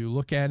 you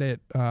look at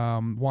it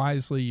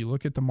wisely, you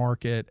look at the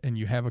market, and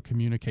you have a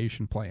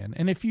communication plan.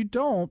 And if you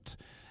don't,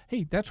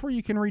 hey, that's where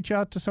you can reach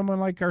out to someone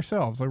like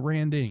ourselves, like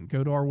Rand Inc.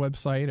 Go to our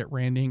website at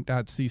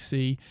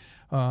randinc.cc.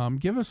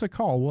 Give us a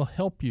call. We'll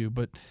help you.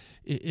 But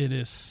it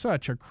is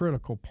such a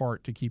critical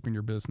part to keeping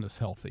your business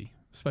healthy,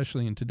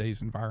 especially in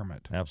today's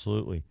environment.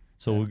 Absolutely.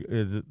 So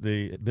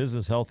the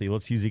business healthy,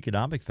 let's use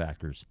economic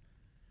factors.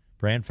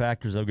 Brand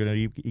factors, I'm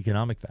going to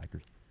economic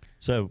factors.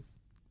 So,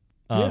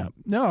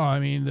 no, I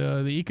mean,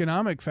 the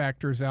economic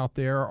factors out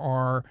there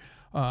are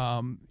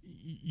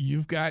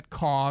you've got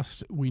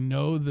cost. We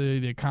know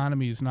the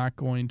economy is not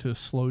going to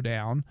slow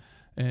down.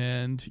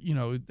 And,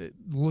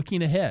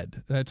 looking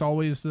ahead, that's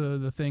always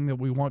the thing that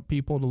we want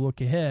people to look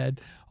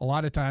ahead. A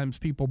lot of times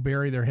people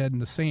bury their head in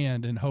the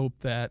sand and hope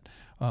that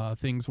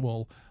things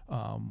will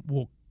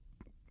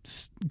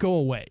go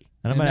away.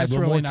 And I'm going to add a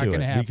little more not to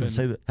it. Happen. We can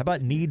say that. How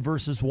about need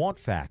versus want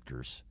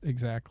factors?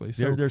 Exactly.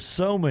 So there's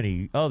so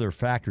many other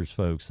factors,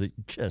 folks, that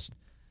just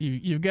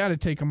you've got to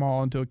take them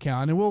all into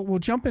account. And we'll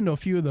jump into a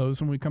few of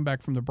those when we come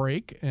back from the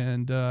break.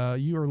 And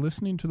you are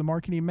listening to the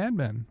Marketing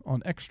Madmen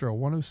on Extra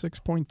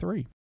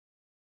 106.3.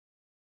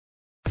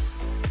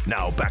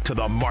 Now back to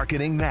the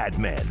Marketing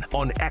Madmen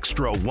on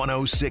Extra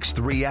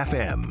 106.3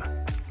 FM.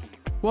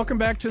 Welcome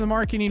back to the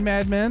Marketing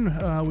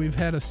Madmen. We've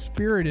had a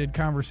spirited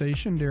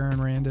conversation,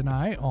 Darren, Rand, and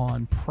I,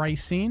 on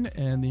pricing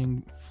and the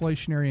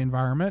inflationary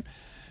environment.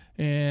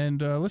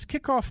 And let's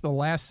kick off the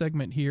last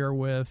segment here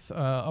with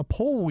a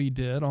poll we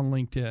did on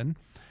LinkedIn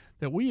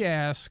that we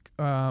ask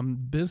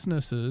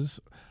businesses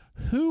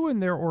who in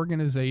their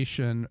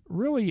organization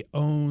really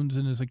owns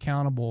and is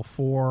accountable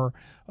for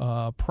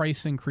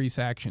price increase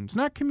actions.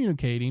 Not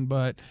communicating,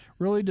 but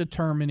really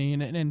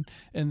determining.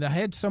 And I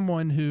had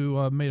someone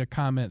who made a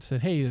comment,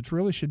 said, hey, it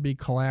really should be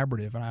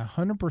collaborative. And I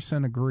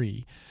 100%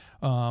 agree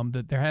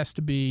that there has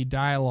to be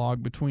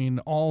dialogue between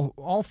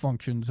all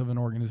functions of an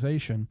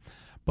organization.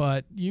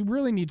 But you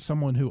really need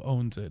someone who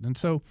owns it. And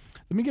so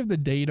let me give the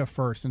data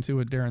first and see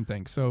what Darren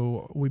thinks.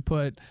 So we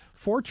put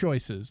 4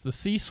 choices. The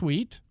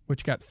C-suite,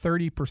 which got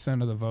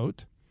 30% of the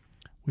vote.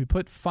 We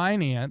put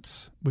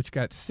finance, which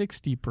got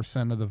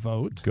 60% of the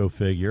vote. Go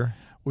figure.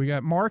 We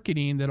got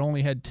marketing that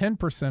only had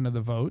 10% of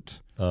the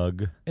vote.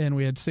 Ugh. And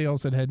we had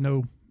sales that had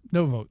no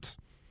votes.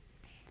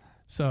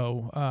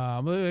 So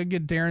I'll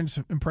get Darren's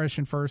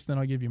impression first, then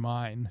I'll give you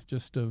mine,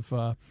 just of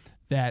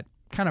that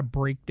kind of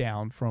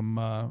breakdown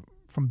from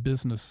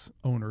business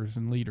owners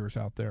and leaders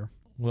out there.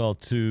 Well,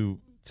 to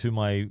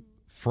my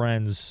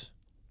friends,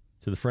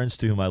 to the friends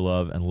to whom I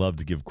love and love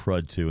to give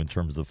crud to in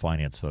terms of the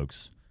finance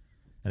folks,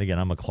 and again,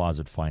 I'm a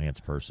closet finance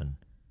person,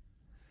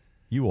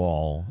 you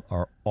all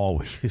are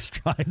always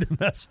trying to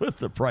mess with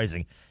the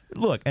pricing.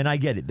 Look, and I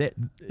get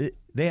it.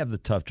 They have the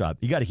tough job.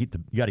 You got to keep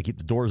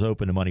the doors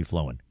open and money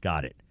flowing.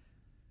 Got it.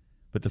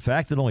 But the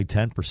fact that only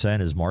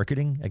 10% is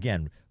marketing,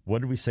 again, what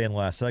did we say in the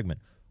last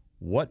segment?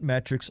 What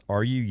metrics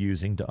are you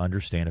using to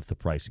understand if the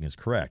pricing is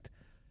correct?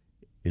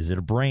 Is it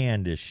a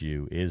brand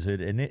issue? Is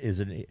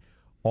it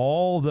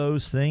all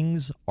those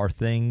things are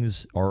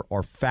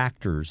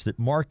factors that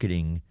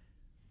marketing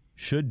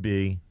should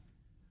be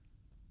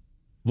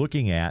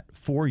looking at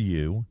for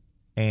you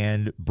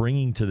and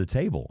bringing to the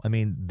table. I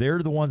mean,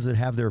 they're the ones that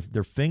have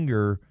their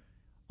finger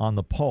on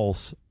the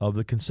pulse of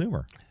the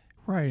consumer.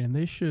 Right, and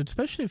they should,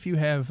 especially if you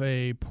have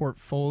a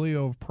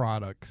portfolio of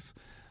products,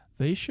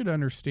 they should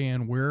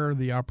understand where are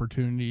the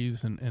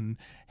opportunities and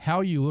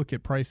how you look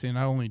at pricing,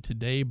 not only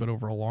today, but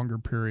over a longer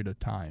period of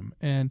time.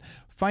 And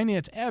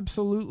finance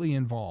absolutely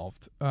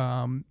involved.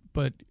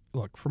 But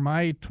look, for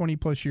my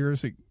 20-plus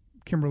years at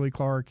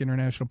Kimberly-Clark,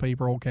 International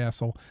Paper,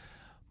 Oldcastle,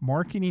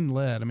 marketing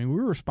led. I mean, we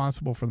were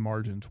responsible for the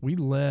margins. We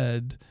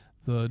led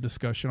the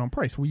discussion on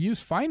price. We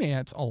use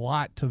finance a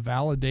lot to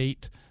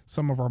validate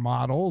some of our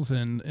models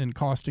and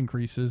cost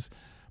increases,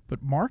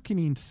 but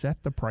marketing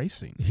set the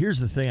pricing. Here's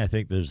the thing. I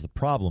think there's the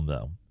problem,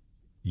 though.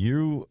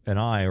 You and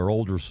I are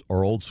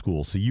old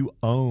school, so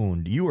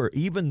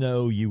even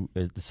though you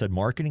said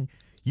marketing,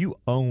 you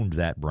owned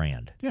that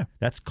brand. Yeah,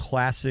 that's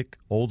classic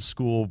old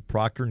school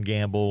Procter &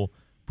 Gamble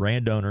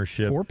brand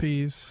ownership. 4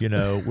 Ps.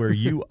 Where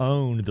you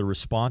owned the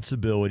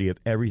responsibility of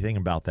everything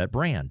about that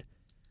brand,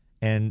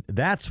 and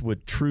that's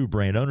what true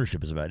brand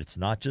ownership is about. It's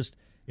not just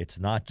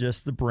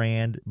the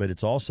brand, but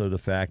it's also the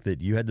fact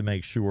that you had to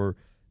make sure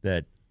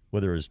that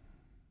whether it was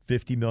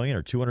 $50 million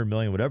or $200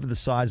 million, whatever the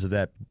size of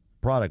that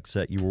product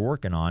set you were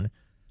working on,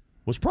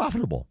 was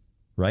profitable,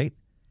 right?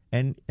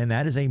 And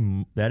that is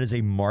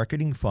a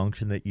marketing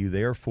function that you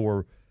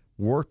therefore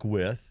work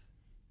with,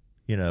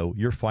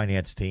 your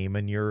finance team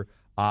and your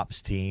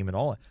ops team and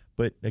all that.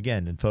 But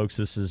again, and folks,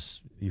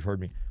 you've heard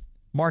me,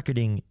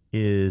 marketing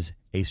is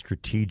a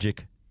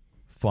strategic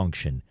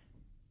function.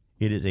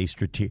 It is a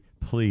strategic.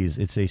 Please,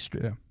 it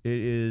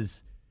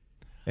is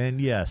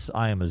And yes,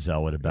 I am a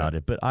zealot about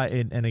it. But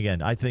and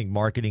again, I think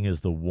marketing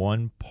is the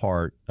one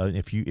part.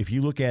 If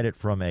you look at it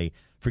from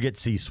forget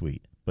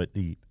C-suite, but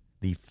the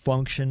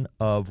function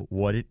of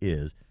what it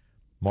is,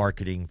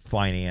 marketing,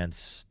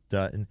 finance,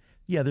 and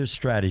there's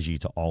strategy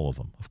to all of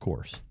them, of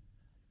course.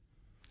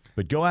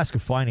 But go ask a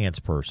finance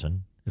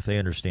person if they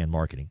understand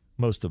marketing.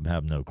 Most of them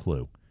have no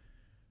clue.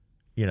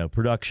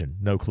 Production,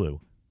 no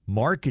clue.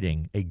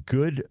 Marketing, a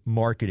good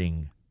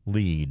marketing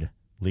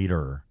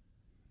leader,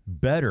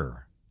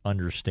 better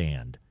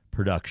understand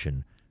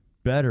production,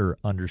 better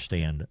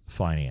understand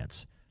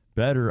finance,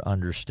 better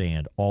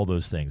understand all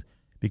those things.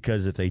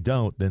 Because if they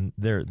don't, then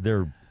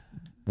they're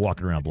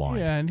walking around blind.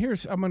 Yeah, and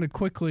I'm going to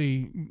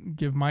quickly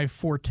give my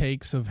 4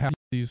 takes of how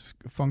these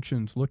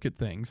functions look at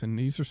things, and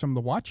these are some of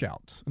the watch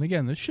outs. And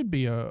again, this should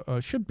be a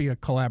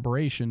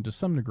collaboration to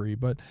some degree,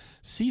 but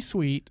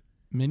C-suite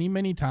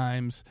many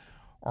times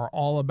are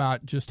all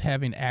about just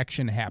having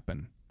action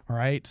happen. All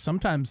right.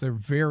 Sometimes they're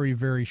very,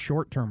 very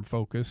short-term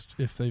focused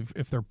if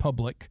they're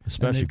public,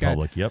 especially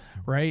public. Yep.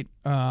 Right.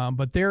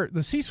 But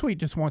the C-suite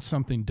just wants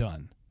something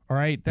done. All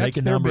right. That's Make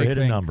a their number, big hit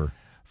thing. a number.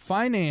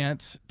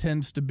 Finance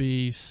tends to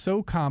be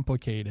so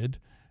complicated,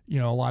 a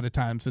lot of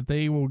times that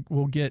they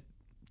will get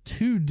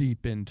too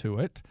deep into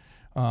it.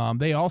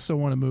 They also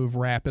want to move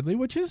rapidly,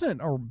 which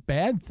isn't a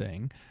bad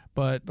thing,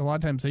 but a lot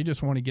of times they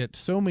just want to get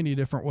so many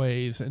different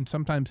ways, and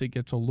sometimes it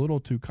gets a little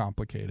too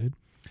complicated.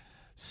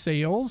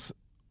 Sales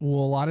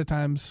will a lot of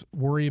times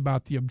worry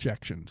about the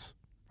objections.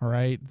 All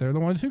right. They're the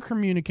ones who are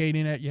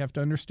communicating it. You have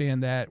to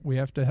understand that. We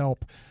have to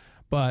help.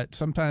 But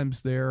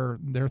sometimes they're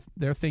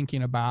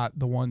thinking about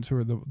the ones who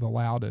are the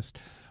loudest.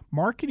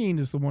 Marketing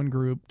is the one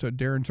group, to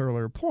Darren's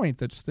earlier point,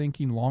 that's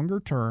thinking longer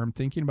term,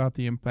 thinking about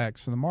the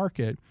impacts of the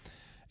market.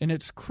 And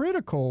it's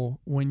critical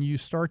when you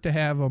start to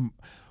have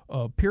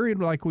a period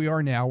like we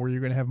are now where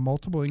you're going to have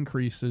multiple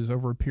increases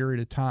over a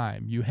period of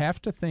time. You have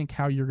to think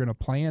how you're going to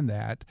plan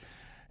that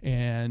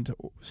and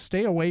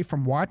stay away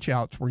from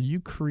watch-outs where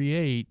you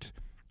create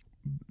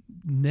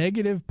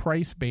negative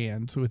price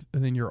bands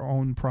within your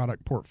own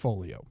product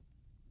portfolio.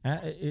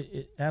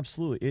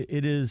 Absolutely.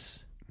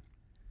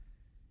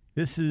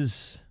 This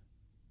is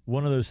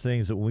one of those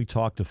things that when we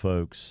talk to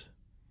folks,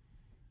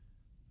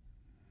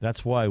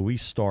 that's why we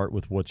start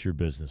with what's your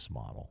business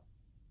model.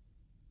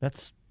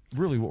 That's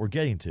really what we're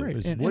getting to.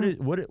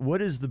 Right.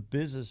 What is the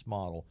business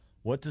model?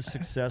 What does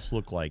success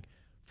look like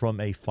from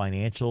a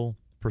financial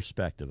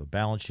perspective, a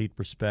balance sheet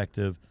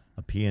perspective,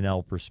 a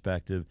P&L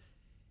perspective?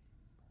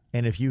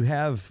 And if you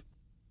have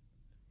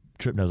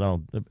Trip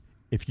knows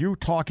if you're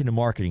talking to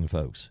marketing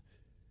folks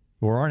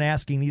who aren't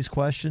asking these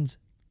questions,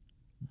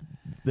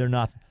 they're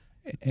not.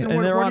 And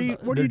what are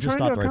you trying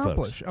to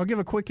accomplish? I'll give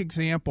a quick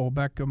example.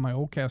 Back in my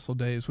Old Castle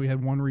days, we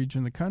had one region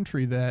in the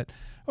country that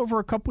over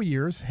a couple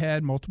years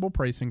had multiple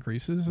price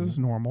increases as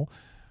normal.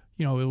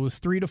 It was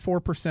 3 to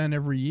 4%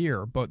 every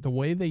year. But the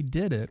way they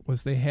did it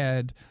was they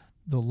had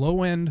the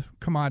low-end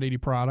commodity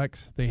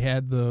products. They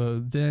had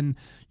the then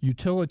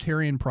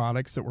utilitarian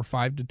products that were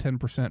 5 to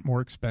 10%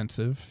 more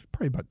expensive,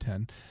 probably about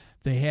 10.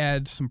 They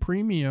had some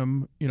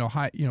premium,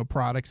 high,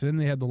 products, and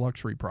they had the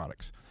luxury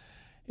products.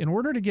 In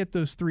order to get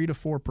those 3 to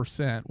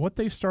 4%, what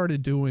they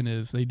started doing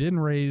is they didn't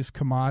raise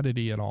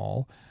commodity at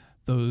all.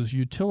 Those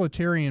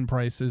utilitarian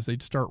prices,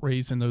 they'd start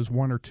raising those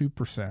 1 or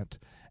 2%.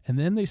 And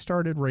then they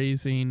started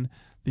raising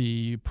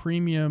the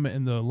premium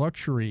and the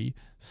luxury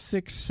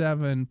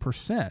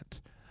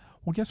 6-7%.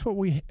 Well, guess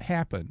what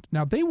happened?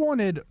 Now, they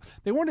wanted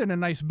a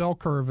nice bell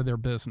curve of their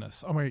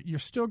business. I mean, you're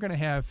still going to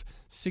have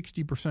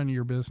 60% of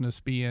your business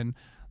being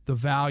the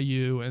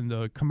value and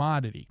the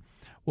commodity.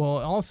 Well,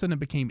 all of a sudden it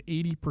became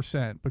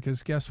 80%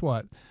 because guess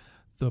what?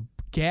 The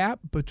gap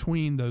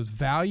between those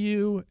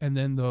value and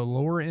then the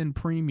lower end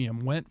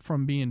premium went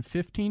from being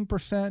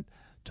 15%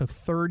 to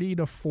 30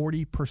 to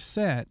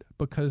 40%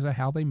 because of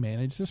how they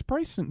managed this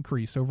price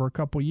increase over a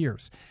couple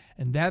years.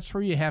 And that's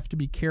where you have to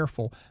be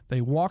careful.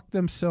 They walked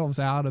themselves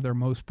out of their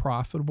most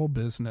profitable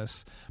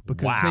business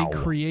because they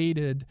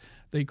created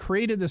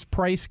this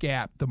price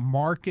gap the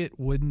market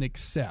wouldn't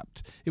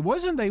accept. It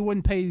wasn't they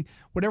wouldn't pay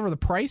whatever the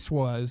price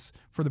was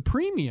for the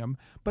premium,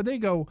 but they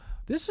go,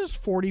 this is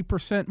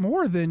 40%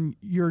 more than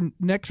your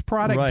next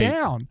product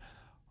down.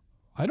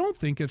 I don't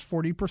think it's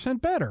 40%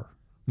 better.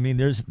 I mean,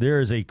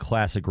 there is a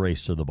classic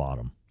race to the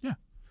bottom. Yeah.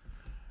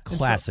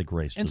 Classic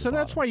race to the bottom. And so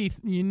that's why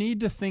you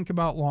need to think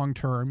about long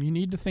term. You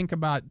need to think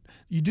about,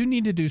 you do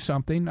need to do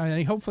something.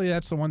 Hopefully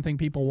that's the one thing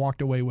people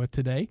walked away with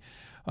today.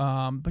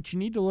 But you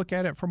need to look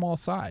at it from all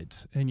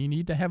sides, and you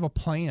need to have a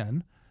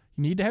plan.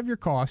 You need to have your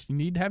cost. You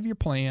need to have your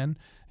plan,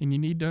 and you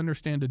need to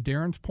understand, to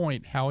Darren's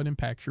point, how it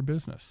impacts your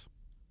business.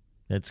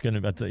 It's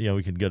going to,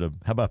 we can get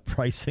how about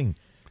pricing?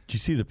 Did you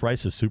see the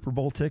price of Super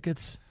Bowl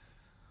tickets?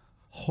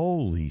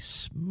 Holy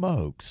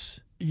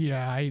smokes.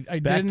 Yeah, I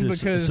didn't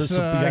because we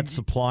got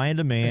supply and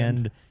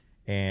demand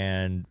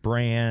and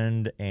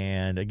brand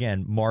and,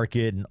 again,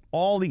 market and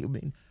all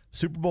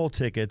Super Bowl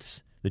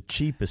tickets. The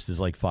cheapest is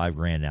like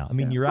 $5,000 now. I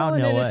mean, you're well, out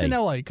in L.A. It's in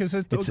L.A. because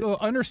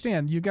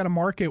understand you got a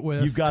market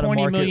with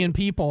 20 million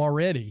people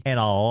already and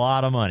a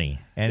lot of money,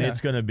 and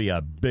it's going to be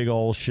a big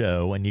old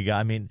show.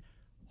 And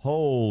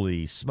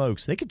holy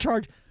smokes, they could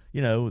charge.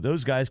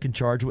 Those guys can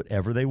charge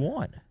whatever they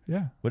want.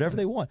 Yeah, whatever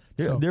they want.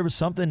 There was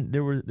something.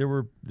 There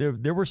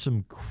were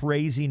some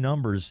crazy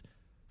numbers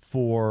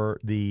for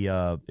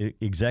the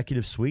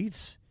executive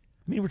suites.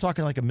 I mean, we're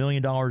talking like $1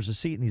 million a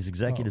seat in these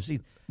executive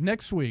seats.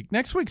 Next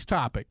week's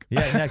topic.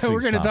 Yeah, we're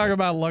going to talk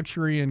about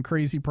luxury and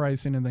crazy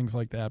pricing and things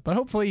like that. But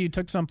hopefully you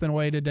took something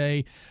away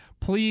today.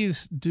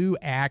 Please do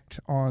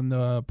act on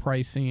the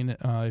pricing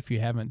if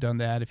you haven't done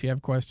that. If you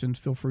have questions,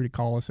 feel free to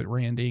call us at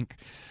Rand Inc.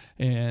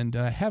 And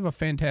have a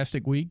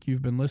fantastic week.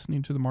 You've been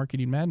listening to the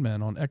Marketing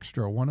Madmen on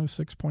Extra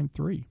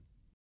 106.3.